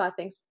think about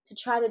things, to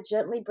try to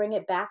gently bring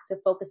it back to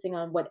focusing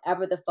on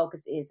whatever the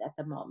focus is at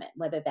the moment,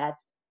 whether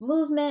that's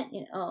movement,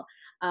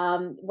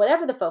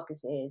 whatever the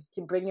focus is,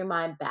 to bring your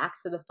mind back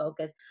to the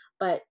focus,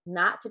 but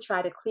not to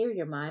try to clear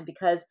your mind,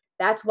 because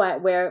that's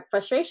where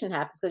frustration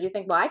happens, because you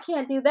think, well, I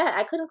can't do that.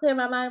 I couldn't clear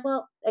my mind.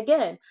 Well,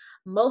 again,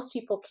 most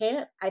people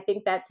can't. I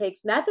think that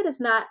takes, not that it's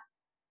not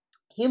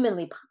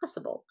humanly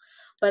possible,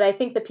 but I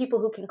think the people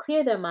who can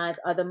clear their minds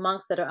are the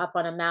monks that are up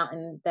on a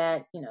mountain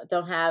that,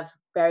 don't have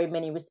very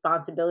many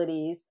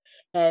responsibilities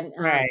and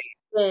right, can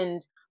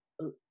spend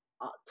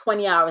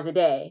 20 hours a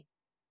day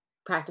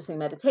practicing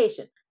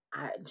meditation.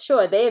 I'm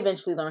sure they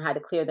eventually learn how to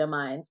clear their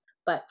minds.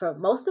 But for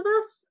most of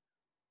us,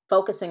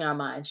 focusing our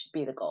minds should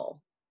be the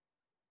goal.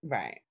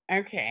 right.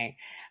 Okay.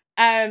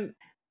 Um,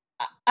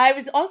 I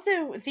was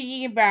also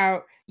thinking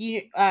about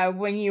you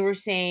when you were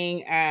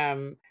saying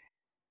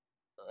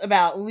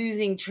about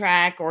losing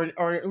track or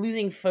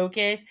losing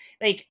focus.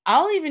 Like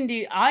I'll even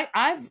do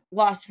I've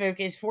lost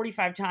focus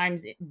 45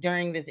 times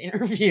during this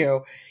interview,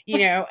 you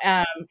know.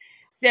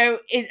 So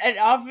it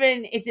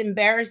often it's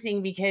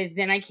embarrassing because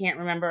then I can't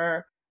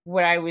remember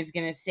what I was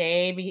going to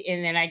say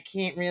and then I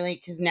can't really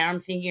cuz now I'm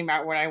thinking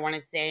about what I want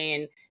to say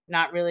and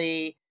not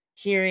really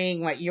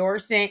hearing what you're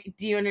saying.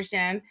 Do you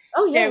understand?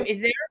 Oh So yeah.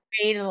 is there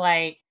a way to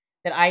like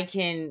that I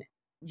can,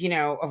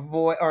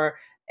 avoid or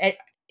eh,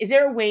 is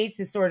there a way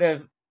to sort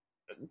of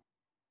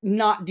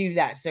not do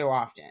that so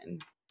often?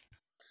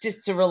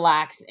 Just to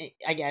relax,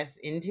 I guess,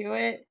 into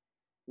it?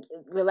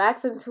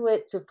 Relax into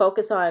it, to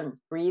focus on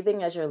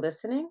breathing as you're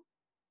listening.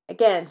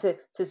 Again, to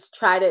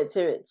try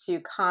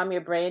to calm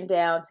your brain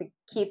down, to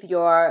keep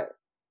your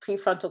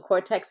prefrontal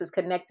cortex as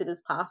connected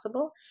as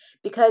possible.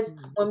 Because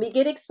Mhm. when we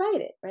get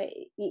excited, right,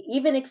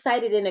 even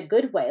excited in a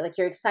good way, like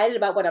you're excited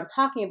about what I'm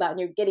talking about and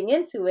you're getting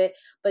into it,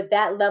 but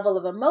that level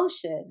of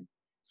emotion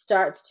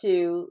starts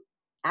to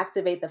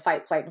activate the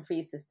fight, flight, and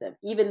freeze system.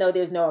 Even though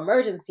there's no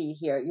emergency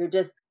here, you're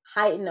just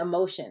heightened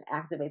emotion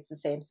activates the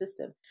same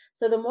system.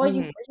 So the more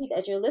you Mhm. breathe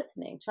as you're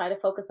listening, try to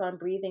focus on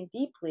breathing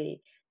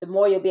deeply, the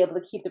more you'll be able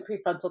to keep the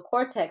prefrontal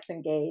cortex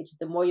engaged,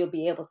 the more you'll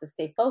be able to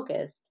stay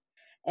focused,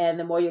 and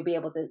the more you'll be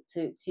able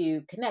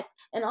to connect.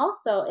 And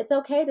also, it's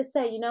okay to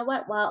say, you know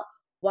what,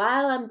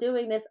 while I'm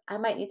doing this, I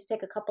might need to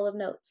take a couple of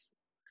notes.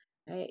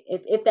 Right?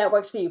 If that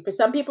works for you. For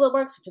some people it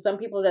works. For some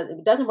people that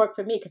it doesn't work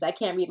for me because I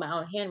can't read my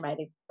own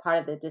handwriting, part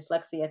of the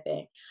dyslexia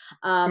thing.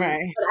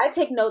 Right. But I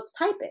take notes,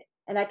 type it,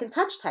 and I can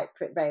touch type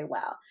it very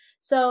well.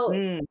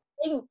 So Mm.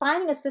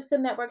 finding a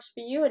system that works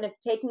for you, and if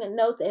taking a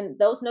notes, and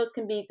those notes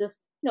can be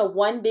just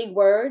one big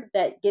word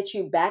that gets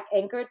you back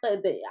anchored.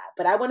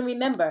 But I want to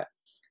remember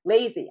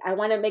lazy. I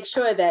want to make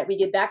sure that we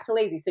get back to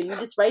lazy. So you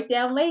just write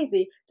down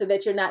lazy so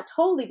that you're not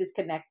totally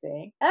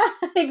disconnecting.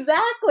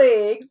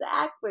 Exactly,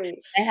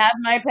 exactly. I have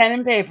my pen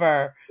and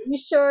paper. You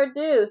sure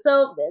do.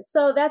 So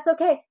that's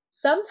okay.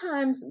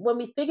 Sometimes when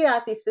we figure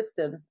out these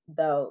systems,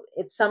 though,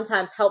 it's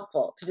sometimes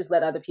helpful to just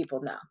let other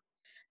people know,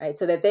 right?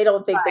 So that they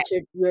don't think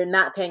that you're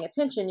not paying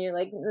attention. You're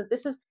like,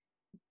 this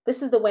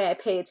is the way I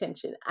pay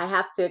attention. I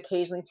have to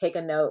occasionally take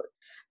a note.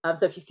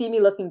 So if you see me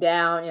looking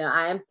down,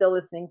 I am still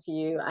listening to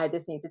you. I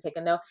just need to take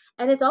a note.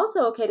 And it's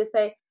also okay to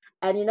say,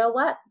 and you know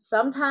what?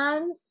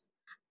 Sometimes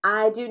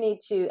I do need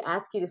to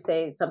ask you to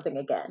say something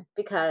again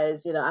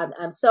because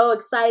I'm so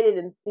excited,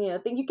 and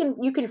think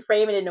you can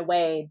frame it in a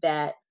way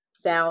that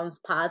sounds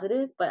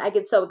positive. But I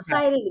get so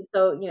Right. excited and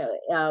so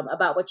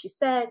about what you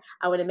said.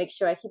 I want to make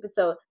sure I keep it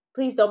so.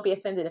 Please don't be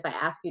offended if I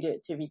ask you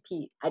to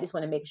repeat. I just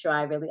want to make sure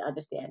I really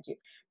understand you,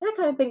 that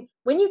kind of thing.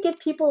 When you give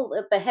people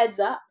the heads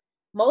up,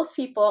 most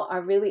people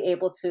are really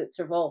able to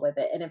roll with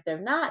it. And if they're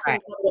not, then Right.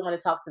 you probably don't want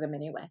to talk to them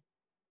anyway.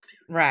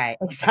 Right.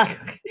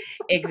 Exactly.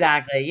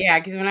 Exactly. Yeah,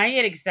 because when I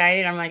get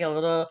excited, I'm like a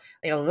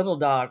little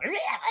dog.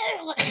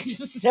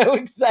 Just so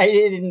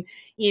excited and,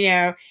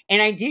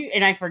 and I do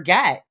and I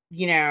forget,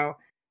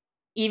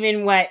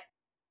 even what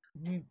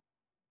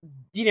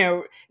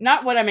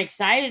not what I'm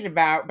excited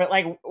about, but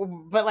like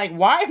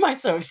why am I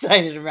so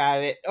excited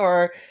about it?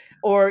 Or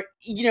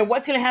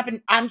what's gonna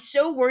happen? I'm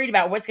so worried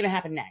about what's gonna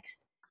happen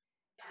next.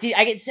 Dude,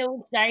 I get so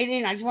excited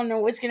and I just want to know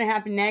what's gonna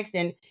happen next.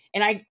 And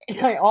I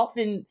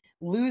often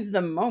lose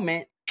the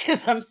moment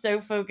because I'm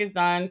so focused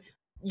on,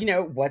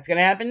 what's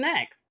gonna happen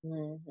next.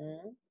 Hmm.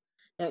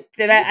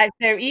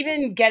 So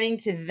even getting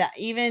to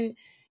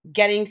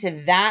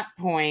that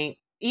point,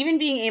 even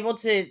being able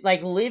to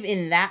like live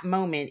in that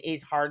moment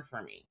is hard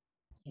for me.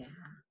 Yeah.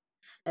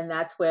 And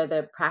that's where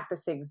the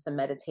practicing some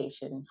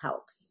meditation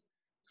helps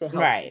to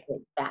help you Right.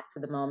 get back to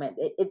the moment.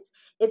 It's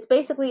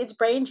basically it's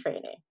brain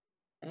training,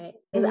 right?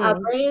 Because our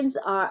Mhm. brains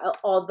are,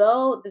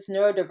 although this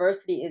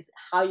neurodiversity is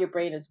how your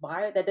brain is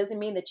wired, that doesn't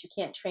mean that you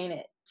can't train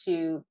it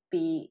to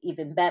be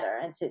even better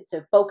and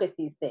to focus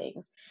these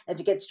things and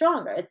to get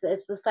stronger. It's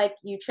just like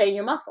you train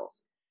your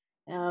muscles,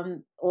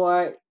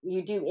 or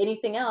you do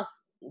anything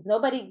else.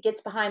 Nobody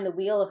gets behind the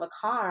wheel of a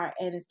car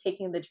and is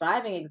taking the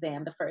driving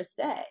exam the first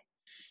day.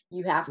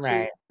 You have to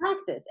Right.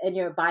 practice, and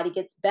your body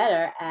gets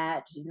better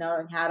at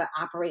knowing how to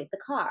operate the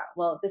car.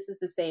 Well, this is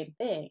the same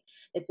thing.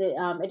 It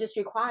just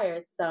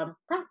requires some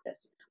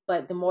practice,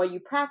 but the more you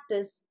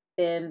practice,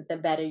 then the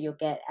better you'll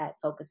get at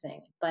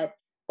focusing. But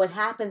what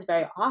happens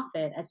very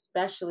often,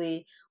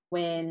 especially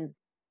when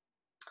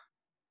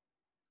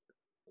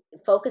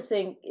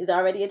focusing is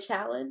already a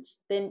challenge,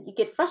 then you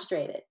get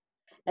frustrated.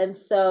 And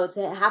so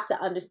to have to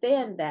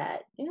understand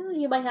that,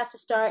 you might have to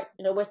start,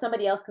 where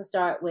somebody else can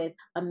start with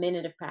a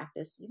minute of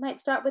practice. You might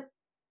start with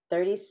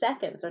 30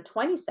 seconds or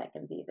 20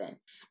 seconds even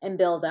and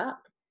build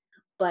up.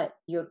 But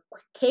you're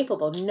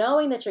capable,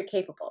 knowing that you're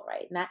capable,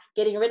 right? Not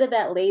getting rid of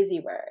that lazy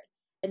word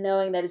and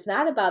knowing that it's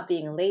not about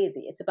being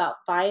lazy. It's about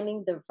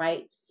finding the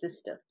right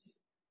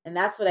systems. And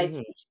that's what I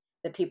Mhm. teach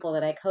the people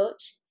that I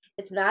coach.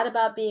 It's not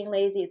about being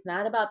lazy. It's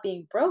not about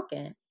being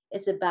broken.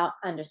 It's about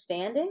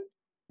understanding.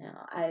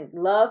 I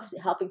love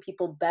helping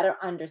people better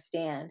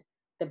understand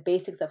the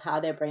basics of how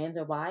their brains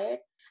are wired.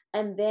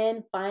 and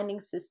then finding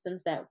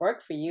systems that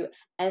work for you,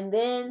 and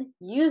then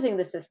using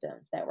the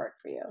systems that work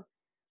for you.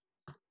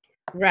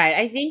 Right.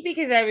 I think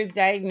because I was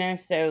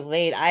diagnosed so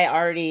late, I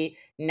already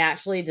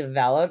naturally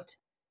developed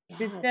Yes,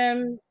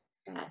 systems.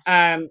 yes.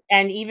 And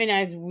even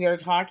as we are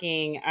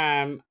talking,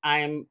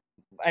 I'm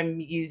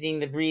using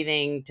the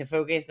breathing to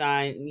focus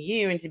on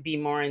you and to be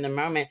more in the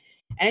moment.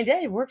 And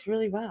it works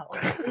really well.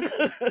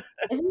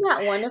 Isn't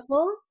that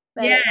wonderful?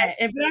 That Yeah,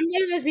 but I'm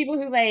one of those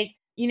people who, like,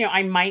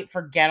 I might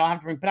forget I'll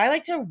have to run, but I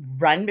like to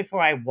run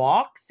before I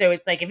walk. So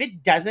it's like if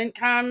it doesn't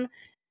come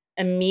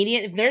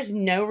immediate, if there's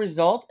no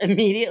result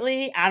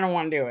immediately, I don't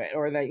want to do it.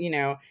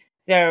 Or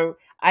so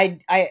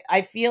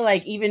I feel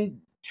like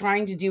even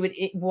trying to do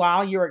it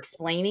while you're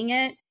explaining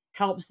it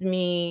helps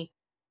me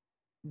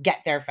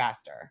get there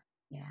faster.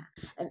 Yeah.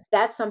 And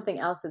that's something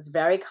else that's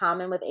very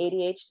common with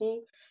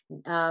ADHD.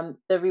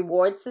 The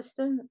reward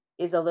system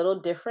is a little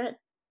different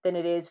than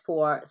it is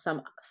for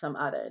some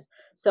others.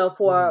 So Mhm.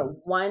 for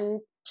one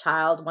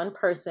child, one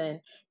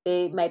person,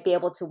 they might be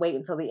able to wait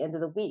until the end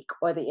of the week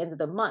or the end of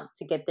the month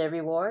to get their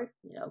reward,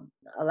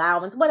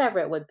 allowance, whatever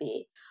it would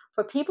be.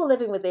 For people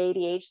living with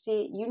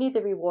ADHD, you need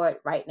the reward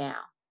right now.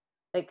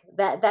 Like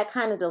that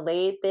kind of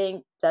delayed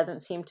thing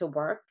doesn't seem to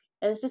work.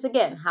 And it's just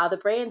again how the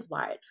brain's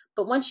wired.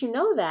 But once you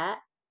know that,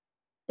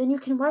 then you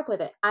can work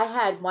with it. I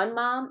had one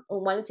mom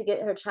who wanted to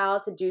get her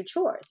child to do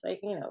chores.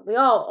 Like, we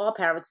all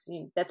parents,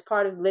 that's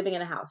part of living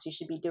in a house. You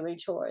should be doing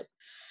chores.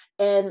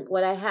 And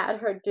what I had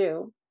her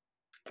do,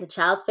 the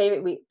child's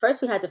favorite, we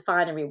had to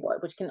find a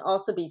reward, which can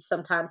also be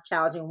sometimes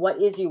challenging.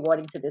 What is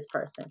rewarding to this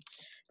person?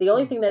 The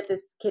only Mm. thing that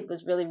this kid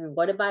was really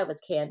rewarded by was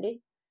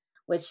candy,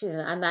 which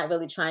I'm not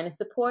really trying to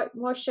support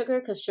more sugar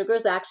because sugar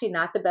is actually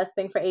not the best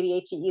thing for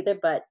ADHD either,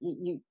 but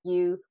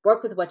you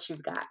work with what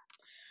you've got.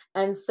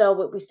 And so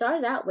what we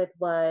started out with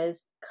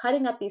was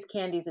cutting up these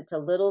candies into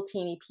little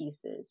teeny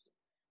pieces.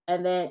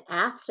 And then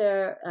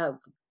after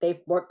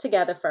they worked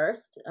together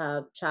first,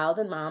 child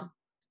and mom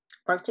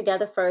worked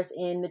together first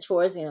in the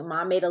chores.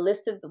 Mom made a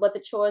list of what the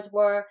chores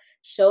were,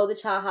 showed the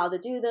child how to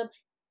do them.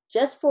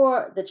 Just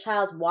for the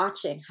child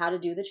watching how to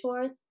do the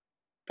chores,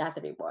 got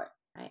the reward,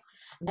 right?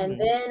 And Mhm.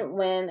 then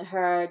when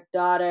her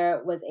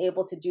daughter was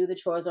able to do the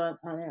chores on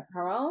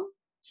her own,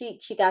 she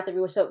got the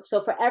reward.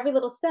 So for every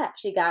little step,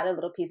 she got a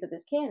little piece of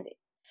this candy.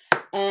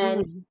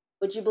 And Mhm.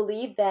 would you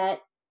believe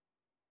that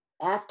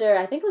after,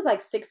 I think it was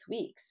like 6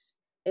 weeks,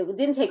 it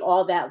didn't take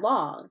all that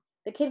long.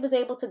 The kid was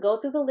able to go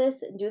through the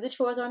list and do the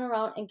chores on her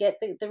own and get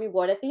the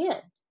reward at the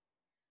end,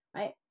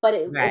 right? But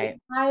it Right.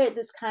 required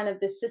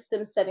this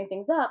system setting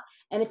things up.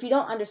 And if you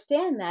don't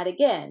understand that,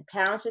 again,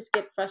 parents just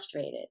get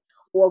frustrated,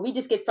 or we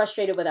just get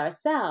frustrated with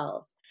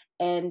ourselves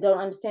and don't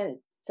understand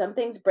some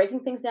things,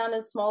 breaking things down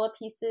into smaller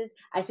pieces.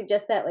 I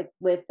suggest that, like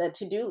with the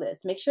to-do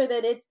list, make sure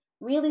that it's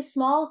really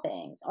small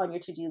things on your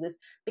to-do list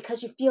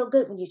because you feel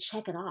good when you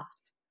check it off,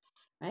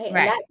 right?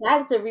 And Right.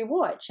 that's a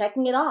reward,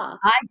 checking it off.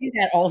 I do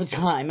that all the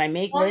time. I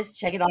make Yeah, lists,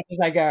 check it off as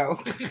I go.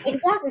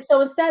 exactly.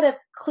 So instead of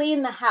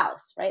clean the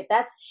house, right?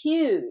 That's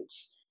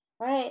huge,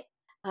 right?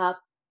 Uh,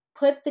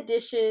 put the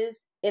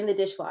dishes in the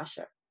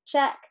dishwasher.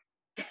 Check.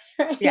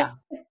 Right? Yeah.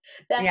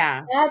 That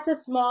Yeah. that's a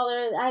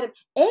smaller item.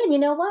 And you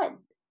know what?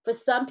 For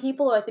some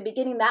people, or at the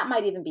beginning, that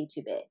might even be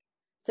too big.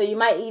 So you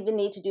might even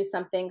need to do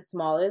something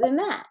smaller than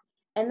that.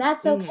 And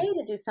that's Mhm. okay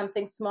to do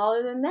something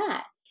smaller than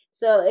that.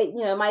 So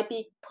it might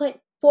be put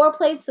 4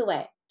 plates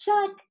away.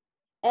 Check.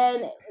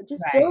 And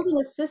just Right. building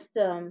a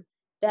system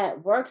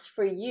that works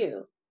for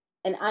you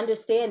and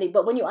understanding.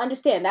 But when you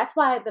understand, that's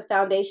why the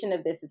foundation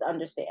of this is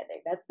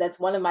understanding. That's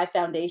one of my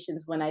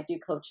foundations when I do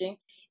coaching,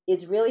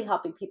 is really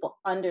helping people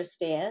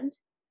understand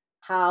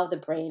how the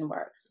brain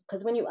works.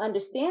 Because when you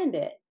understand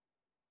it,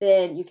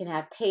 then you can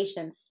have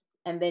patience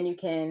and then you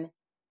can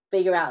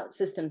figure out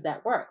systems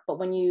that work. But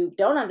when you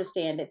don't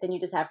understand it, then you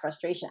just have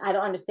frustration. I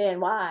don't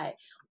understand why.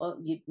 Well,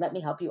 you let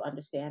me help you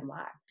understand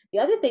why. The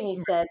other thing you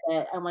said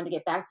that I wanted to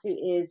get back to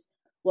is,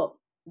 well,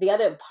 the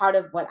other part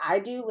of what I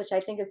do, which I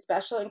think is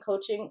special in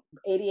coaching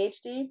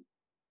ADHD,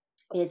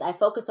 is I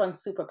focus on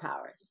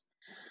superpowers.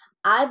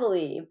 I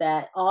believe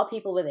that all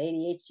people with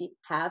ADHD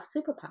have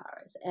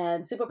superpowers,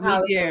 and Me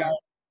superpowers are too.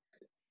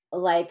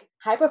 like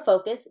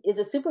hyperfocus is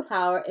a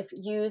superpower if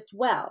used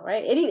well,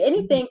 right? Mhm.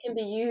 Anything can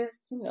be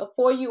used,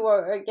 for you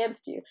or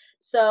against you.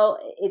 So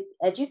it,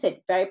 as you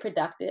said, very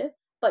productive,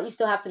 but you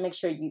still have to make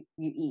sure you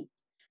eat.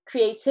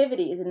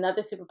 Creativity is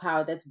another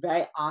superpower that's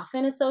very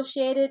often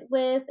associated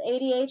with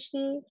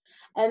ADHD.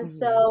 And Mhm.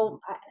 so,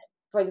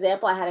 for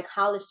example, I had a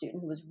college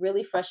student who was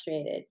really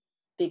frustrated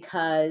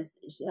because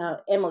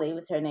Emily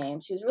was her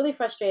name. She was really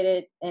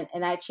frustrated,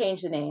 and I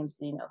changed the names,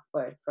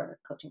 for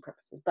coaching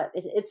purposes. But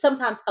it's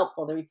sometimes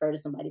helpful to refer to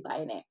somebody by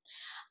a name.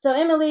 So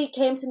Emily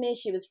came to me.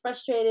 She was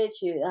frustrated.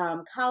 She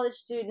college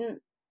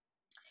student.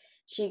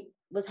 She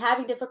was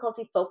having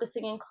difficulty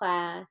focusing in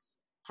class,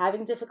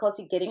 having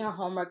difficulty getting her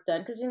homework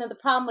done. Because the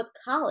problem with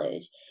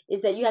college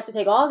is that you have to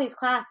take all these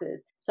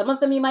classes. Some of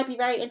them you might be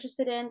very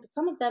interested in, but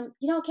some of them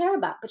you don't care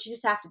about, but you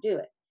just have to do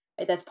it.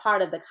 Right? That's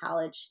part of the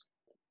college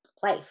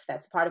life.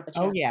 That's part of what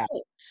you Oh have yeah. to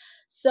do.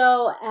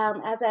 So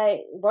as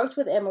I worked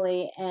with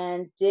Emily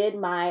and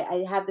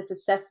I have this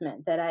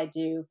assessment that I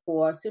do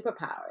for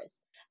superpowers.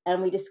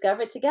 And we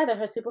discovered together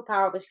her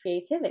superpower was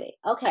creativity.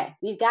 Okay,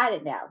 we've got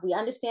it now. We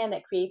understand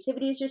that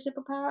creativity is your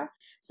superpower.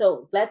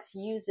 So let's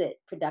use it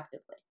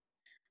productively.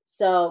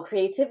 So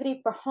creativity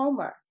for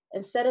homework,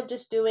 instead of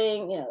just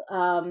doing,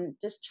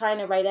 just trying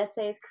to write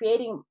essays,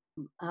 creating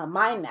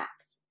mind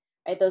maps,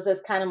 right? Those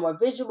that's kind of more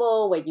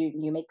visual, where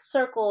you make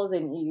circles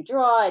and you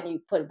draw and you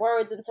put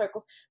words in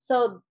circles.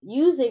 So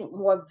using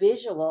more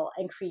visual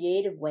and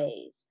creative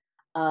ways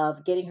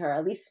of getting her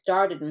at least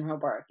started in her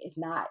work, if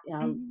not,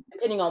 Mhm.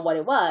 depending on what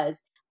it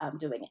was,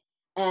 doing it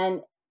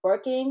and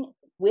working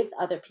with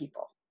other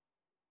people.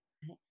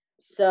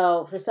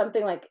 So for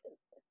something like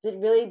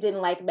really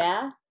didn't like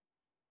math,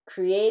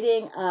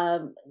 creating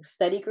a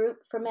study group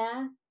for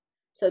math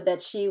so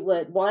that she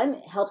would, one,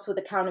 helps with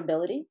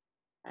accountability,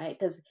 right?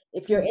 Because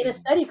if you're in a Mhm.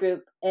 study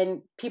group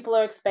and people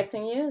are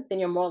expecting you, then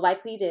you're more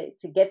likely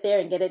to get there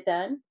and get it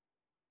done.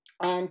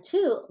 And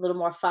two, a little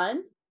more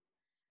fun,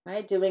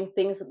 right? Doing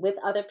things with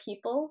other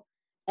people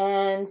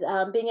and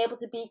being able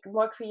to be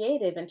more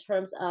creative in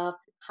terms of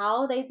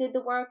how they did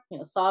the work,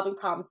 solving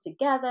problems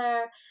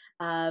together,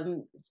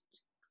 um,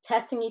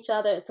 testing each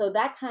other. So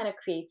that kind of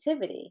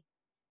creativity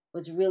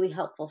was really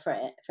helpful for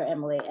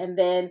Emily. And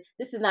then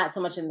this is not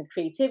so much in the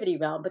creativity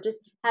realm, but just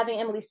having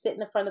Emily sit in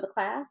the front of the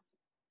class,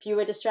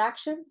 fewer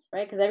distractions,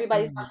 right? Because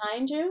everybody's Mhm.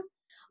 behind you.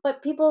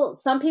 But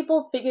some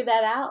people figure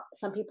that out.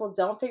 Some people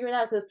don't figure it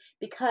out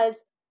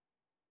because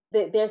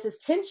there's this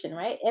tension,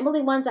 right?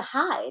 Emily wanted to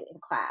hide in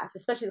class,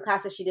 especially the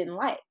classes she didn't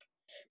like.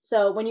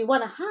 So when you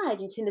want to hide,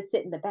 you tend to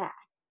sit in the back.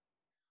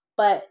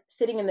 But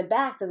sitting in the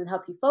back doesn't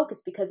help you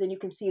focus because then you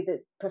can see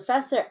the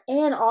professor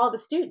and all the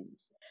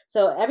students.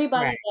 So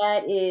everybody Right.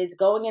 that is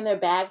going in their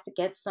bag to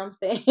get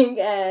something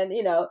and,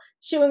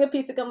 chewing a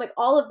piece of gum, like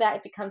all of that,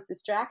 it becomes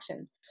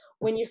distractions.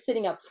 When you're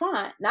sitting up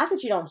front, not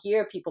that you don't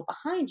hear people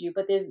behind you,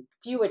 but there's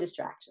fewer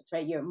distractions,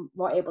 right? You're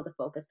more able to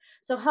focus.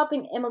 So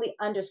helping Emily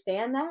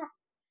understand that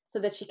so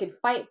that she could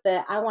fight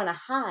the I want to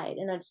hide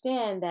and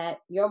understand that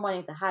your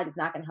wanting to hide is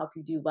not going to help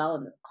you do well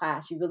in the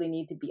class. You really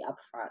need to be up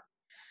front.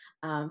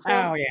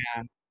 So Oh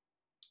yeah.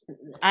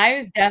 I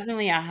was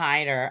definitely a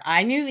hider.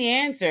 I knew the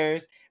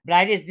answers, but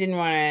I just didn't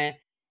want to.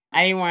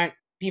 I didn't want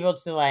people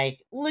to like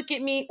look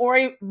at me, or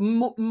I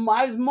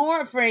was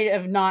more afraid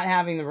of not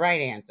having the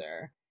right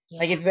answer.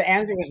 Like yeah, if the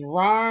answer was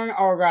wrong,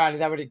 oh god,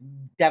 that would have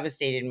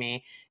devastated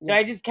me. So yeah.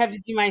 I just kept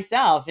it to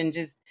myself and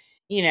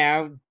you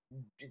know,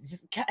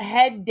 just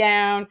head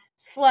down.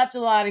 Slept a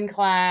lot in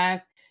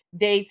class.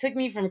 They took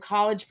me from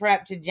college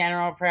prep to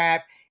general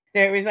prep,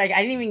 so it was like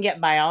I didn't even get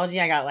biology.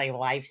 I got like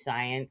life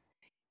science.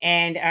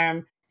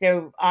 And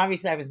so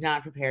obviously I was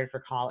not prepared for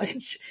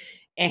college.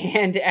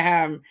 And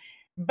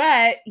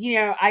but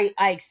I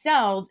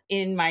excelled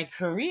in my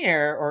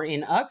career or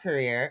in a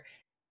career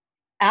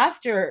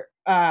after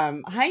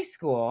high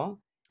school.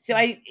 So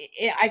I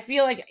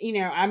feel like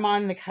I'm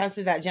on the cusp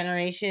of that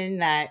generation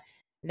that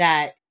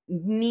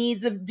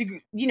needs a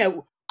degree.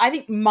 I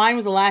think mine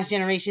was the last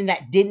generation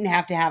that didn't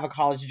have to have a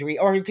college degree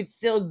or who could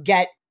still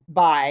get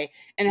by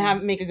and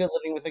have Mhm, make a good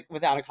living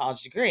without a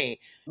college degree.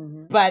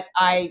 mhm, But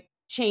I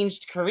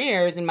changed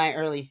careers in my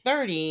early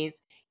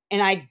 30s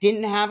and I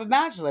didn't have a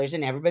bachelor's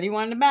and everybody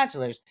wanted a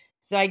bachelor's.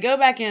 So I go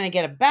back in and I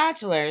get a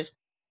bachelor's,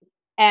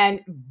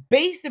 and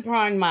based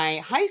upon my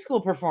high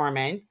school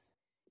performance,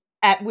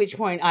 at which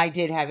point I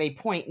did have a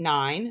point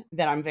 0.9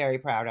 that I'm very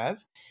proud of,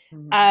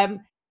 mhm,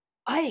 um,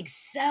 I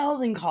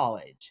excelled in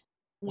college.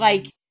 mhm,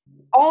 Like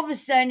all of a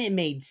sudden it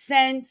made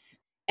sense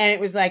and it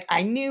was like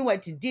I knew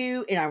what to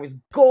do and I was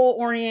goal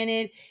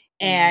oriented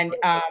mhm, and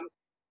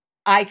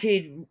I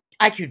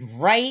could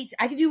write,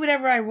 I could do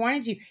whatever I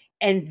wanted to.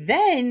 And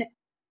then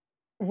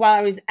while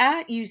I was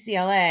at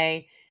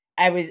UCLA,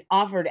 I was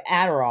offered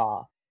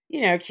Adderall.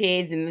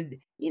 Kids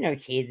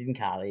in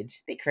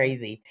college, they yeah,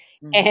 crazy.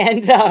 mhm.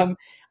 And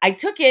I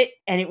took it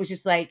and it was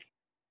just like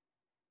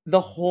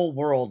the whole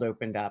world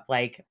opened up.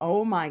 Like,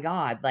 oh my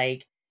God,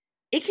 like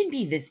it can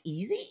be this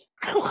easy.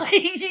 like,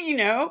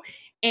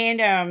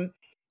 and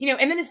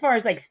and then as far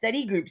as like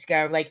study groups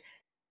go, like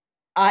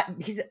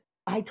because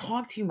I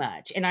talk too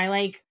much and I'm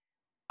like,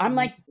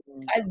 Mhm.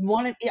 I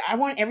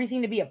want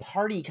everything to be a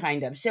party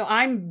kind of. So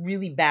I'm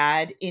really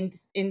bad in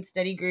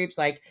study groups.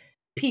 Like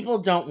people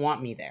don't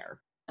want me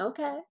there.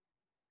 Okay.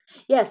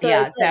 Yeah,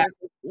 so again, Yeah.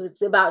 So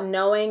it's about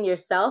knowing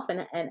yourself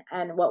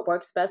and what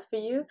works best for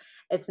you.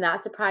 It's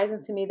not surprising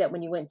to me that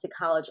when you went to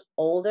college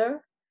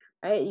older,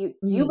 right? You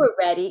mhm, were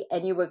ready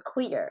and you were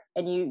clear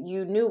and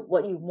you knew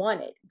what you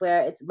wanted.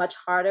 Where it's much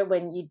harder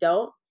when you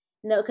don't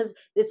know, because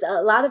it's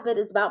a lot of it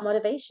is about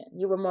motivation.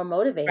 You were more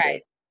motivated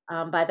right,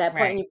 by that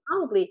point, right. and you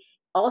probably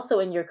also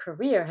in your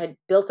career had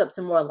built up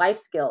some more life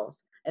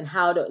skills and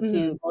how to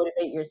Mhm,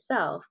 motivate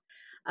yourself.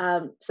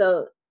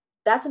 So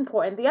that's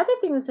important. The other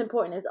thing that's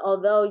important is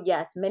although,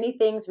 yes, many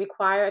things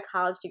require a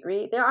college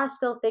degree, there are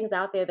still things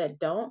out there that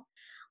don't.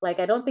 Like,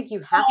 I don't think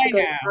you oh, have to I go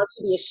to know. college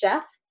to be a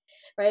chef,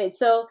 right?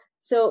 So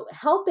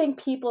helping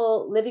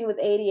people living with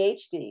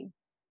ADHD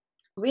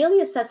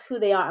really assess who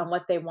they are and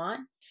what they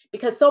want.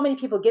 Because so many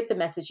people get the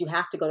message, you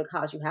have to go to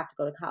college, you have to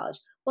go to college.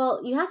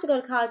 Well, you have to go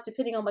to college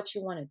depending on what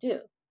you want to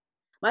do.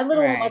 My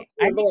little one Right. wants to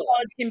be I a think lawyer.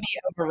 college can be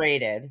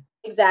overrated.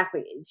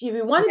 Exactly. If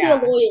you want to be a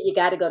Yeah, lawyer, you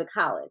got to go to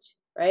college,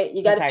 right?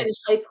 You got to finish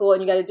precisely. high school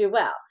and you got to do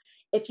well.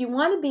 If you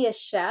want to be a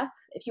chef,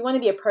 if you want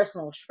to be a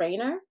personal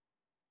trainer,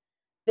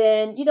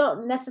 then you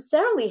don't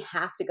necessarily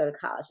have to go to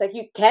college. Like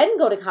you can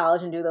go to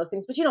college and do those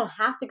things, but you don't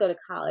have to go to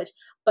college,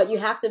 but you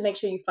have to make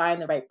sure you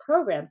find the right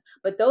programs.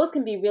 But those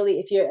can be really,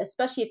 if you're,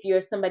 especially if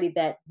you're somebody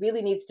that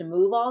really needs to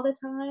move all the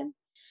time,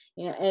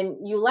 you know, and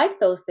you like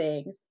those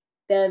things,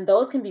 then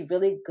those can be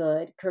really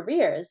good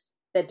careers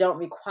that don't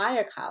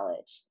require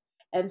college.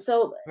 And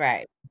so,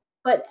 Right.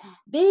 but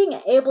being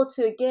able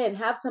to, again,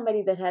 have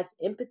somebody that has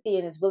empathy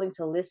and is willing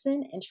to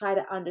listen and try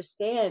to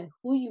understand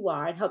who you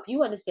are and help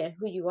you understand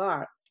who you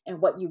are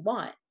and what you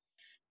want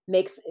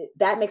makes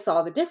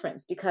all the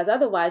difference, because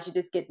otherwise you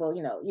just get, well,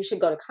 you know, you should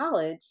go to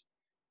college,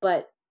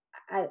 but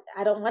I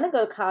don't want to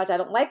go to college. I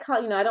don't like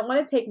college. You know, I don't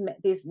want to take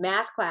this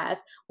math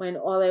class when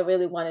all I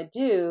really want to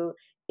do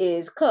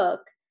is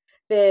cook.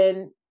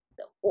 Then,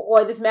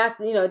 or this math,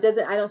 you know, it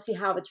doesn't. I don't see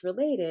how it's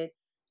related.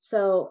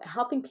 So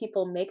helping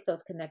people make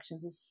those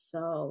connections is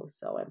so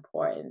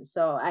important.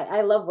 So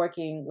I love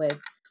working with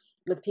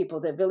people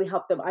that really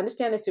help them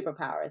understand their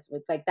superpowers.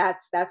 With like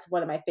that's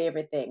one of my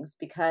favorite things,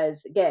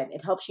 because again,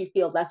 it helps you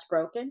feel less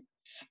broken,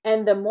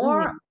 and the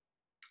more Mhm.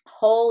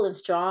 whole and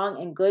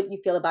strong and good you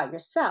feel about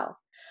yourself,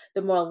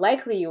 the more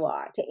likely you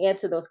are to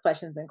answer those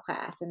questions in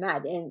class, and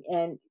not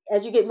and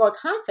as you get more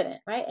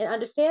confident, right, and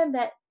understand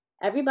that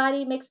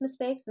everybody makes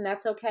mistakes and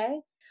that's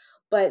okay,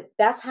 but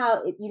that's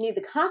how you need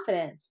the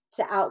confidence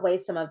to outweigh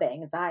some of the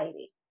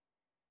anxiety.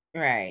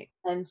 Right.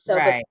 And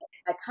so, but Right.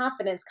 that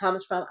confidence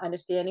comes from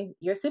understanding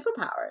your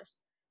superpowers.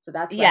 So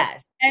that's what I share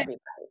Yes. with And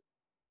everybody.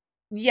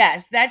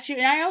 yes, that's true.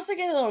 And I also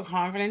get a little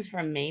confidence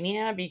from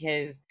mania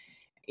because,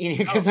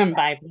 Oh, because I'm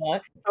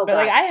bipolar. oh But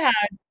like God. I had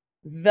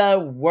the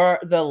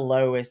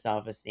lowest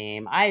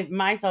self-esteem.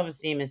 My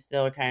self-esteem is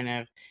still kind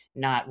of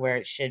not where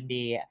it should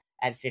be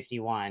at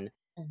 51.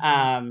 Hmm.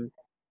 Um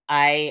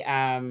I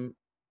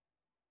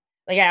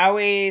like I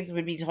always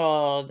would be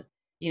told,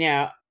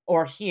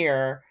 or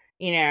hear,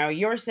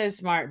 you're so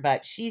smart,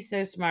 but she's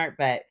so smart,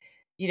 but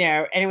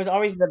and it was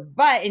always the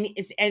but,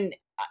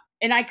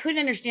 and I couldn't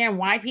understand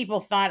why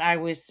people thought I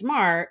was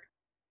smart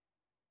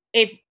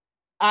if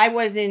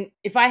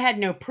if I had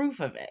no proof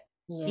of it,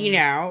 you Yeah.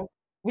 know,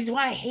 which is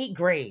why I hate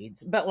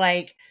grades. But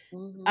like,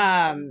 Hmm.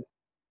 um,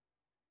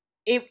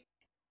 it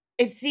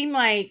it seemed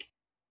like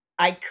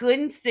I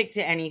couldn't stick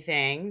to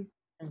anything.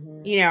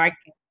 Hmm. You know,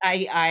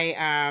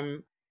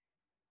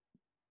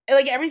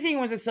 like everything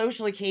was a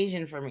social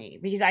occasion for me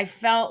because I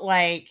felt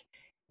like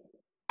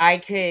I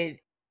could,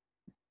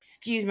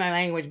 excuse my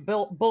language,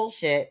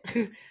 bullshit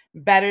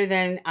better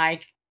than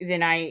I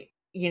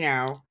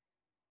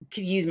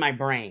could use my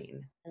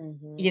brain.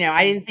 Hmm.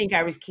 I didn't think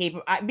I was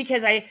capable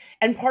because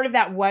and part of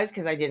that was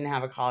because I didn't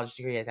have a college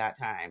degree at that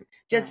time,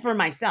 just Right. for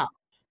myself.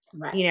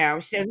 Right.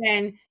 So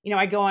then,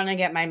 I go on and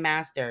get my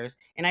master's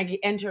and I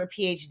enter a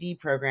PhD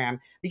program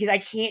because I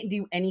can't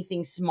do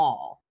anything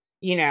small,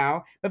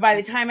 but by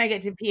the time I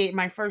get to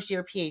my first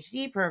year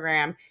PhD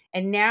program,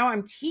 and now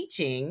I'm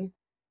teaching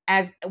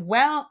as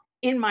well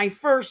in my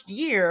first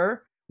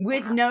year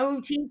with Wow.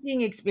 no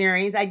teaching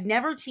experience. I'd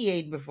never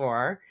TA'd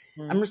before.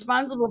 I'm Hmm.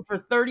 responsible for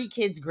 30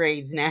 kids'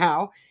 grades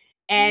now.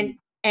 And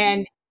Hmm.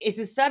 and it's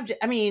a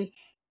subject, I mean,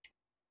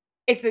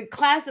 it's a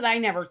class that I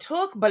never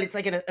took, but it's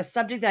like a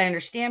subject that I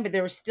understand, but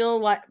there was still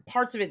like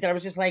parts of it that I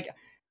was just like,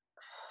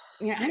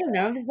 I don't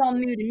know, this is all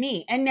new to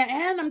me. And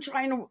I'm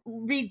trying to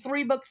read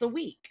 3 books a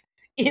week,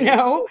 you Yeah.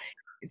 know?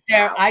 So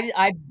Wow.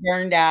 I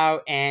burned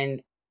out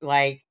and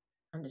like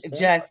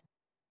Understandable. just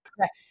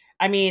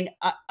I mean,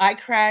 I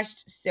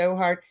crashed so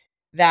hard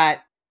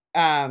that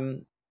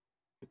um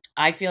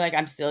I feel like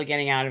I'm still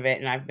getting out of it,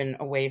 and I've been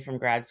away from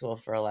grad school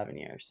for 11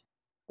 years.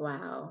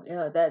 Wow. You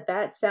know,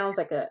 that sounds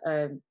like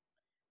a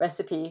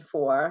recipe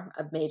for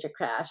a major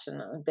crash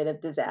and a bit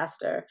of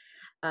disaster.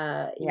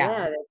 Yeah.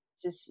 Yeah,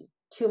 that's just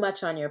too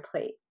much on your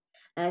plate.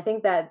 And I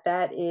think that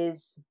that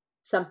is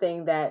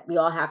something that we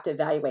all have to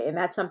evaluate. And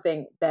that's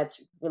something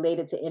that's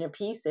related to inner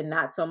peace and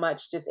not so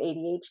much just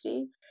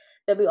ADHD,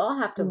 that we all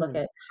have to look Mhm.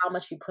 at how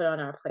much we put on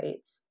our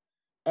plates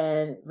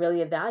and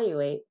really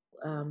evaluate,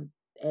 um,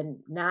 and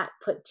not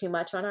put too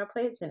much on our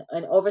plates and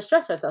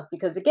overstress ourselves.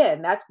 Because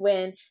again, that's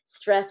when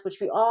stress, which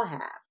we all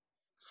have,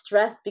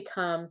 stress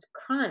becomes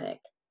chronic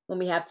when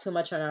we have too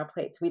much on our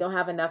plates. We don't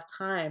have enough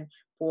time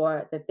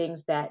for the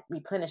things that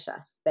replenish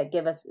us, that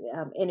give us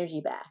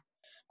energy back.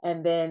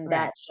 And then Right.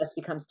 that stress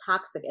becomes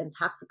toxic, and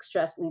toxic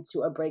stress leads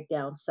to a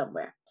breakdown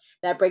somewhere.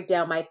 That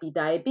breakdown might be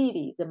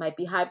diabetes, it might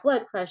be high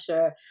blood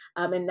pressure.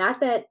 And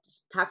not that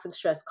toxic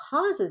stress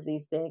causes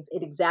these things,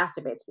 it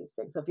exacerbates these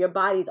things. So if your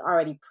body's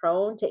already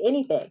prone to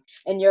anything,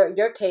 in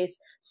your case,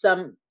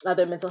 some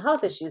other mental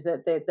health issues,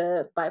 that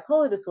the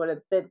bipolar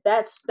disorder,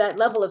 that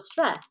level of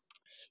stress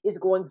is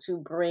going to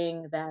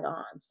bring that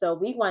on. So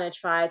we want to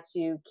try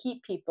to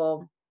keep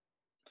people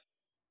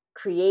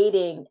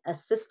creating a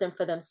system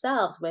for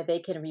themselves where they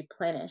can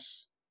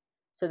replenish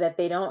so that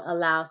they don't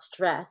allow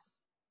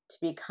stress to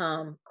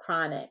become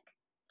chronic,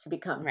 to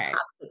become Right.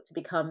 toxic, to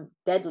become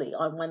deadly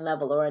on one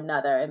level or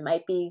another. It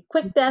might be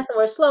quick death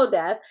or slow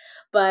death,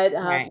 but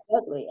Right.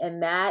 deadly.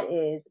 And that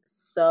is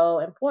so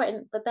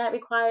important. But that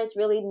requires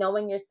really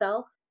knowing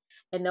yourself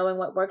and knowing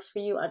what works for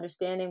you,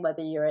 understanding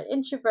whether you're an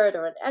introvert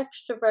or an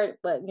extrovert,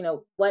 but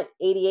what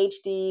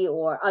ADHD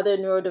or other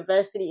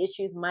neurodiversity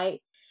issues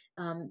might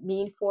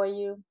mean for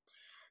you,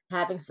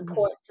 having Mhm.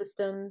 support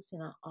systems,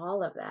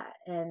 all of that.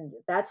 And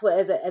that's what,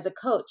 as a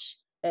coach,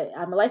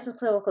 I'm a licensed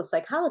clinical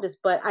psychologist,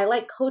 but I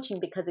like coaching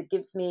because it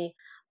gives me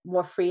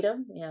more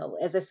freedom.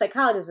 As a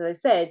psychologist, as I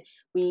said,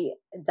 we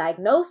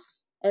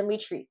diagnose and we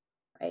treat.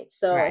 Right.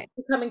 So if Right.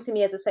 you're coming to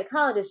me as a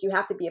psychologist, you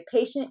have to be a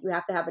patient, you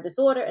have to have a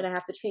disorder, and I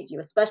have to treat you,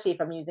 especially if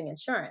I'm using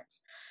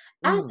insurance.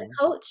 As Mhm. a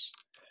coach,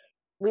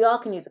 we all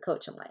can use a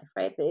coach in life,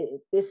 right?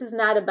 This is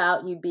not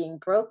about you being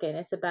broken.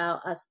 It's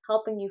about us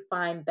helping you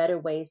find better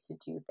ways to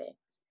do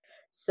things.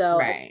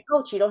 So, as Right. a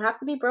coach, you don't have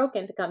to be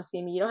broken to come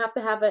see me. You don't have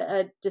to have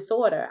a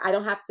disorder. I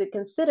don't have to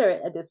consider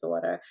it a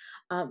disorder,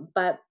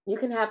 but you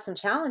can have some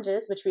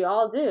challenges, which we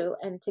all do,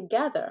 and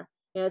together,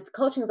 it's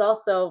coaching is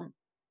also,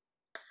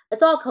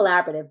 it's all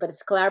collaborative, but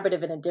it's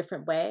collaborative in a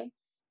different way.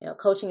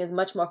 Coaching is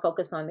much more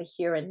focused on the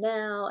here and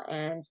now,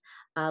 and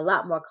a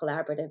lot more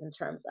collaborative in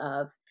terms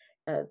of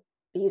uh,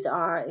 these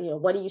are,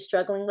 what are you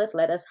struggling with?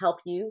 Let us help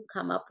you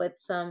come up with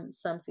some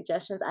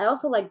suggestions. I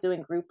also like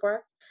doing group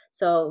work.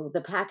 So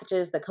the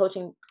packages, the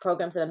coaching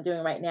programs that I'm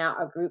doing right now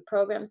are group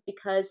programs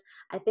because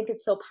I think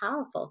it's so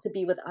powerful to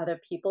be with other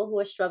people who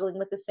are struggling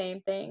with the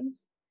same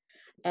things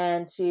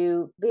and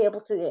to be able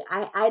to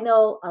I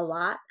know a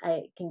lot.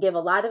 I can give a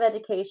lot of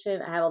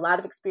education. I have a lot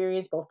of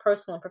experience, both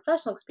personal and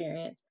professional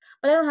experience,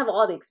 but I don't have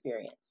all the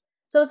experience.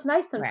 So it's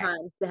nice Right.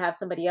 sometimes to have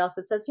somebody else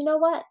that says, you know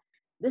what,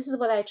 this is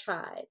what I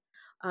tried.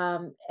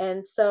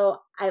 And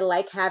so I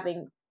like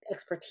having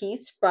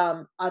expertise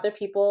from other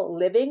people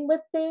living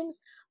with things,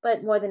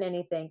 but more than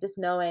anything, just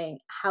knowing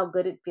how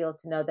good it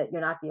feels to know that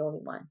you're not the only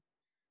one,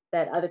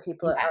 that other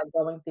people Yeah. are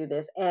going through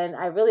this. And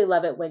I really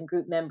love it when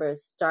group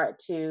members start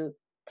to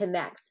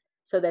connect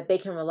so that they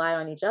can rely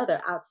on each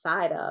other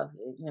outside of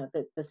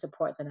the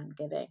support that I'm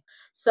giving.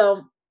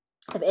 So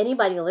if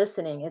anybody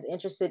listening is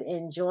interested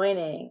in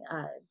joining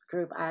a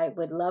group, I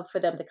would love for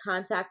them to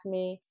contact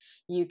me.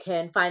 You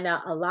can find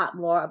out a lot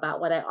more about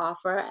what I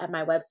offer at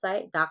my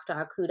website,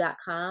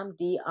 drakhu.com,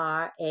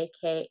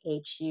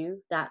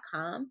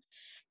 drakhu.com.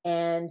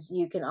 And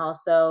you can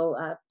also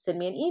send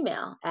me an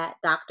email at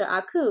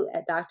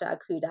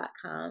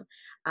drakhu@drakhu.com.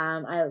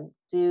 I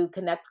do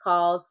connect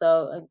calls,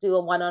 so I do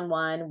a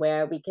one-on-one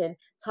where we can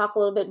talk a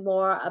little bit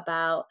more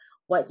about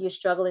what you're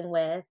struggling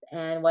with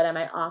and what I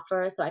might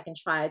offer, so I can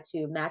try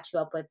to match you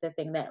up with the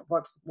thing that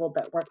work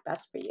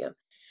best for you.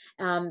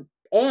 And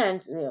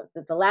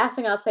the last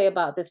thing I'll say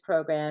about this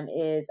program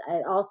is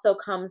it also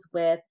comes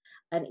with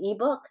an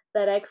ebook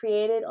that I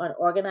created on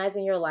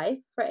organizing your life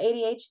for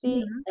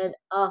ADHD. Mhm. And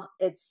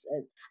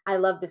I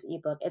love this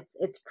ebook.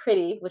 It's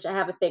pretty, which I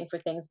have a thing for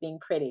things being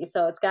pretty.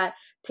 So it's got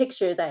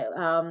pictures,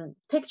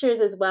 pictures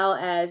as well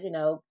as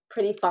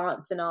pretty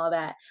fonts and all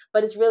that.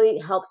 But it's really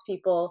helps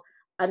people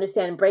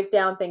understand and break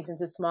down things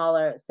into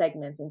smaller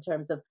segments in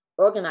terms of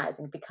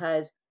organizing,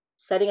 because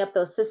setting up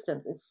those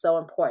systems is so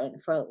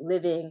important for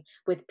living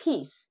with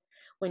peace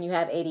when you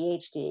have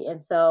ADHD.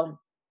 And so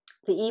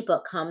the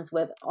ebook comes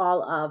with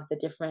all of the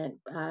different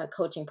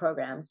coaching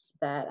programs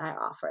that I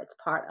offer. It's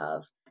part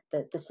of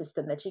the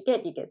system that you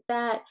get. You get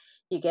that.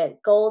 You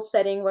get goal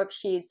setting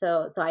worksheets,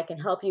 so I can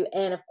help you,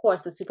 and of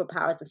course the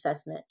superpowers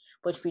assessment,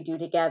 which we do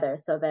together,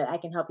 so that I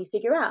can help you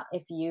figure out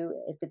if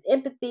it's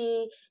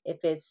empathy,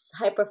 if it's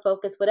hyper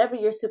focus, whatever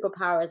your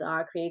superpowers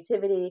are,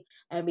 creativity,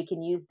 and we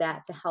can use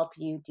that to help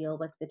you deal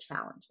with the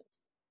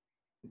challenges.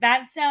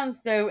 That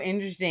sounds so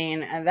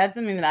interesting. That's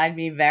something that I'd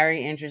be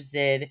very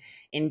interested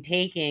in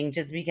taking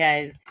just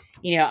because,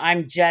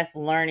 I'm just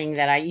learning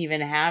that I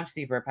even have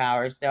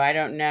superpowers. So I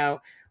don't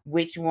know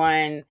which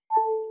one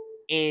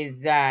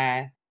is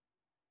the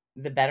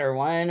better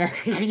one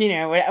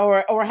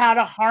or, or how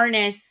to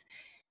harness,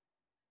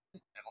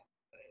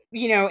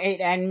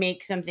 it and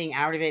make something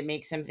out of it,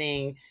 make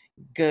something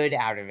good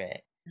out of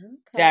it. Okay.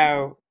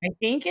 So I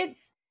think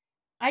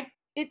I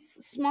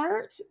it's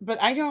smart, but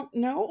I don't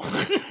know.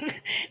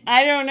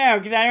 I don't know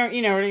because I don't,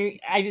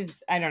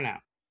 I don't know.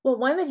 Well,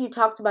 one that you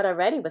talked about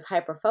already was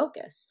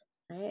hyperfocus,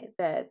 right?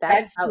 That's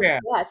That's how, true.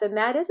 yes, and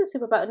that is a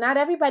superpower. Not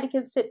everybody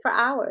can sit for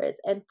hours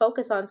and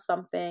focus on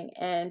something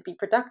and be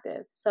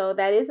productive. So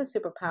that is a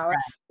superpower.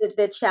 Right.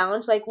 The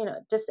challenge, like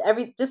just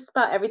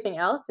about everything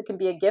else, it can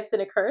be a gift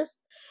and a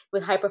curse.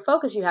 With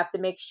hyperfocus, you have to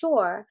make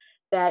sure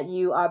that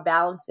you are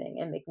balancing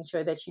and making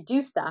sure that you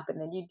do stop and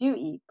then you do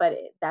eat. But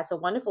that's a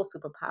wonderful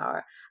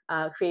superpower.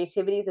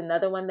 Creativity is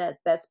another one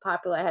that's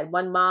popular. I had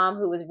one mom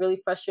who was really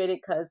frustrated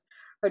because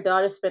her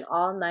daughter spent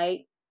all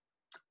night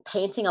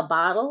painting a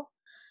bottle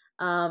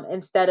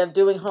instead of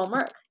doing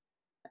homework,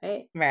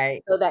 right?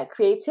 Right. So that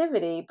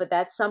creativity, but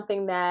that's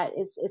something that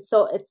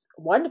it's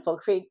wonderful.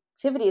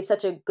 creativity is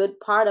such a good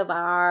part of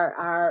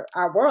our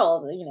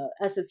world.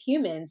 Us as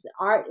humans,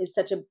 art is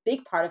such a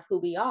big part of who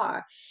we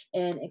are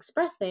and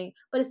expressing.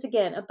 But it's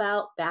again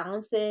about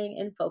balancing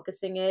and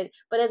focusing it.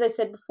 But as I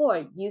said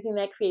before, using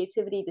that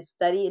creativity to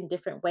study in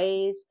different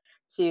ways,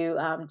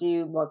 to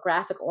do more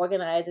graphic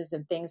organizers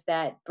and things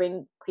that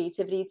bring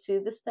creativity to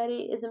the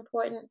study is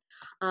important.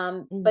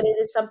 But Mhm. it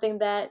is something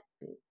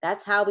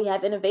that's how we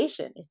have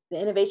innovation. The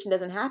innovation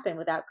doesn't happen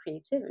without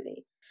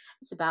creativity.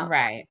 It's about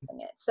Right.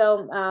 balancing it.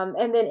 So,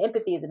 and then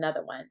empathy is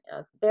another one.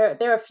 There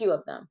are a few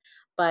of them,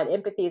 but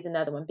empathy is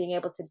another one. Being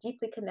able to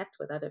deeply connect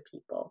with other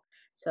people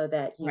so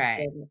that you Right.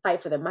 can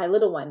fight for them. My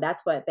little one,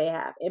 that's what they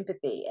have,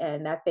 empathy,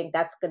 and I think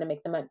that's going to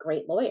make them a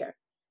great lawyer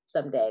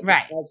someday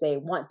Right. because they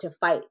want to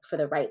fight for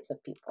the rights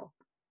of people.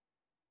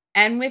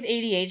 And with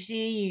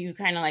ADHD, you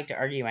kind of like to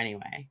argue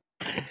anyway.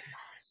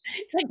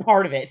 It's like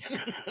part of it.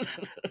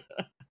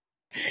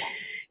 Yes.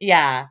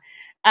 Yeah.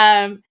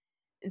 Um,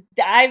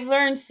 I've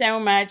learned so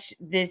much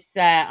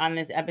on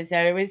this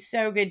episode. It was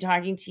so good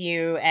talking to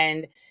you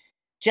and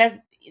just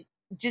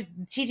just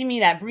teaching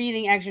me that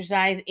breathing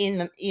exercise in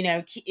the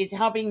it's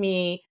helping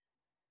me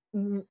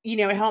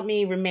it helped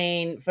me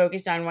remain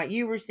focused on what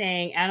you were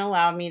saying and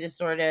allowed me to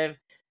sort of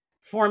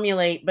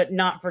formulate but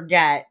not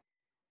forget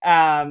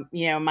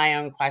my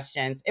own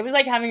questions. It was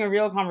like having a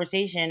real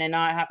conversation and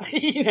not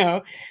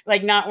have,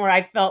 like not where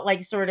I felt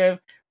like sort of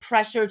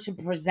pressure to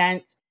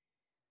present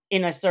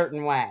in a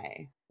certain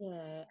way.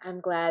 Yeah,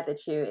 I'm glad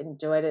that you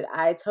enjoyed it.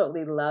 I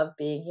totally love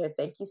being here.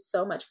 Thank you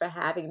so much for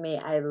having me.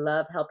 I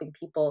love helping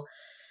people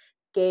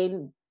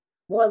gain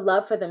more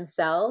love for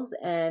themselves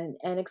and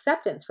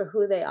acceptance for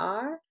who they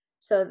are.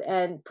 So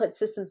and put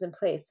systems in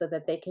place so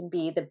that they can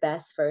be the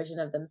best version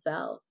of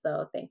themselves.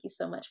 So thank you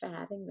so much for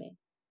having me.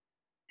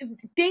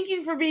 Thank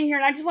you for being here.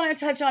 And I just want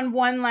to touch on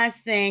one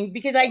last thing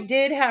because I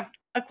did have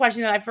a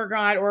question that I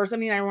forgot or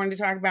something that I wanted to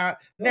talk about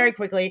Yeah. very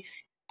quickly.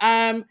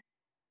 Um,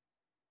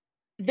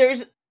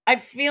 there's, I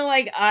feel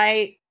like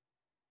I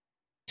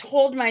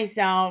told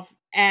myself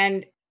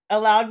and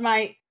allowed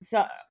my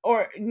so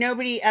or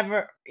nobody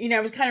ever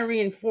it was kind of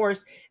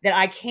reinforced that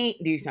I can't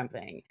do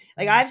something.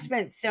 Like I've Mhm.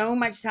 spent so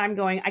much time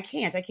going I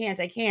can't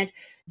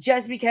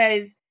just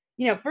because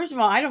first of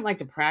all I don't like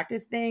to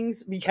practice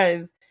things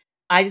because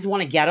I just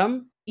want to get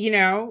them.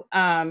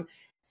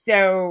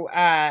 So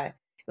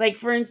like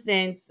for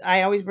instance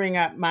I always bring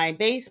up my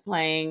bass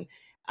playing.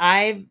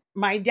 I've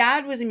My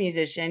dad was a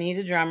musician, he's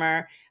a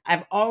drummer.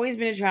 I've always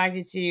been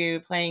attracted to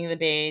playing the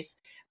bass.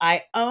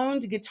 I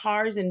owned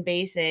guitars and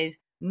basses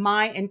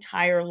my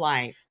entire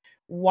life.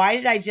 Why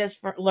did I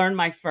just learn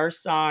my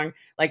first song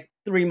like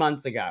 3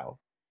 months ago?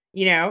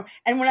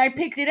 And when I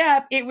picked it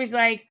up, it was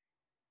like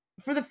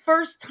for the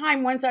first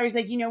time once I was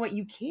like, "You know what?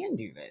 You can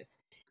do this."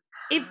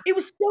 It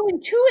was so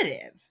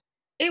intuitive.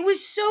 It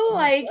was so Oh,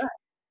 like, good.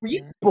 "Were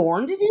you Yeah.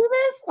 born to do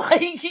this?"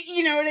 Like,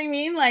 you know what I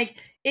mean? Like,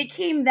 it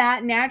came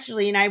that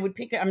naturally, and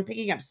I'm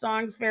picking up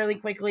songs fairly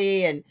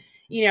quickly, and,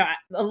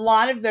 a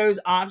lot of those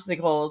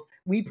obstacles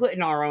we put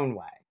in our own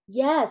way.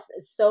 Yes,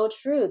 it's so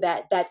true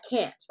that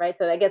can't, right?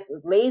 So I guess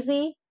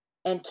lazy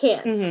and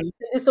can't. Mhm,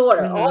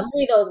 Disorder. All mhm.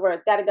 three of those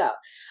words gotta go.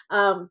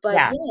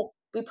 But Yeah, yes,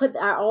 we put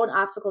our own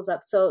obstacles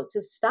up. So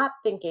to stop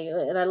thinking,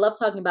 and I love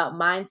talking about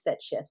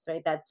mindset shifts,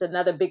 right? That's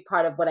another big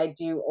part of what I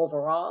do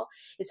overall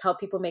is help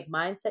people make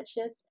mindset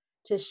shifts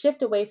to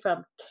shift away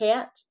from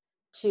can't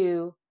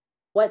to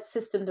what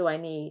system do I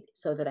need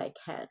so that I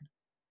can,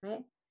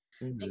 right?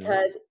 mhm.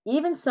 Because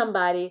even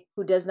somebody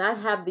who does not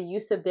have the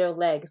use of their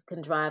legs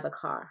can drive a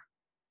car.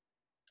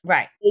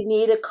 Right. They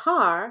need a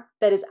car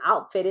that is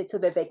outfitted so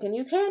that they can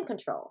use hand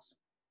controls,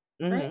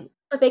 right? Mhm.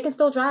 But they can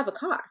still drive a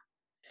car.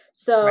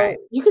 Right.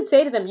 So you could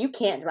say to them, you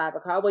can't drive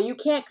a car. Well, you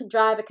can't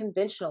drive a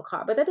conventional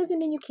car, but that doesn't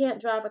mean you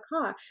can't drive a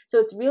car. So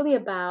it's really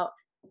about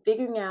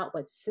figuring out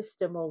what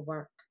system will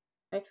work.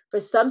 Right? For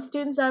some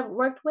students I've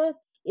worked with,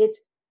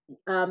 it's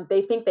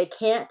they think they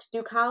can't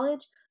do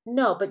college.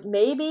 No, but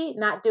maybe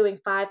not doing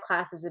 5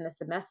 classes in a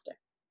semester.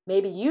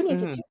 Maybe you need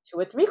to do Mhm. 2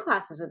 or 3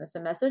 classes in a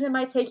semester, and it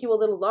might take you a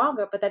little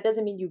longer, but that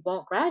doesn't mean you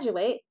won't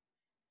graduate.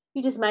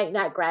 You just might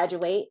not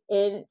graduate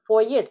in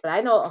 4 years. But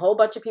I know a whole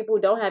bunch of people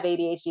who don't have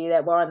ADHD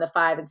that were on the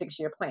 5 and 6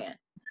 year plan,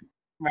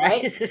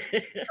 right?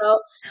 Right. So,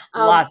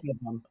 um, Lots of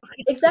them.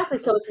 exactly.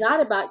 So it's not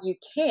about you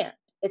can't.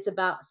 It's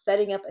about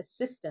setting up a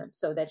system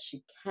so that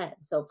you can.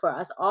 So for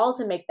us all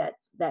to make that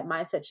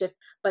mindset shift,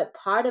 but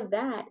part of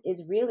that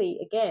is really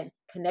again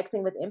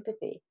connecting with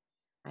empathy,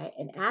 right?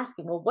 And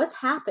asking, well, what's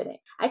happening?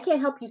 I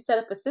can't help you set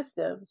up a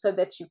system so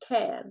that you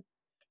can.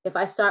 If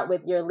I start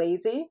with you're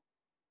lazy,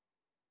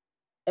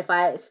 if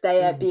I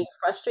stay at being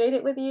Mhm,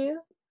 frustrated with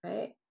you,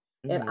 right?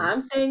 If mhm.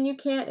 I'm saying you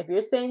can't, if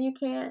you're saying you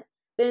can't,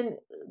 then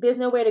there's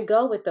nowhere to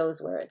go with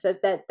those words.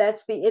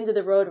 That's the end of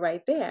the road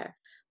right there.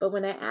 But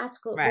when I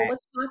ask, well, Right.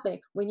 what's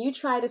happening? When you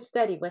try to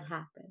study, what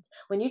happens?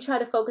 When you try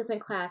to focus in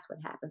class, what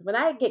happens? When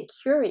I get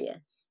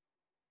curious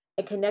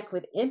and connect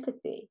with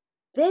empathy,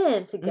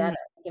 then Mhm. together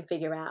we can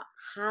figure out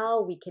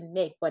how we can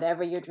make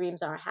whatever your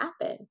dreams are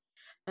happen.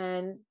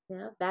 And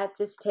that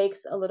just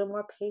takes a little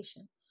more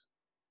patience.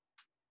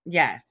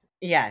 Yes,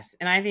 yes,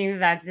 and I think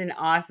that's an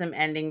awesome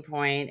ending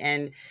point,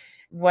 and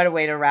what a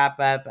way to wrap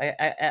up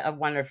a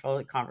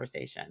wonderful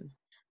conversation.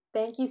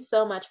 Thank you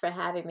so much for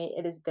having me.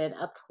 It has been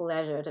a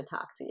pleasure to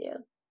talk to you.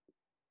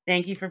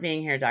 Thank you for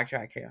being here, Dr.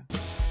 Aku.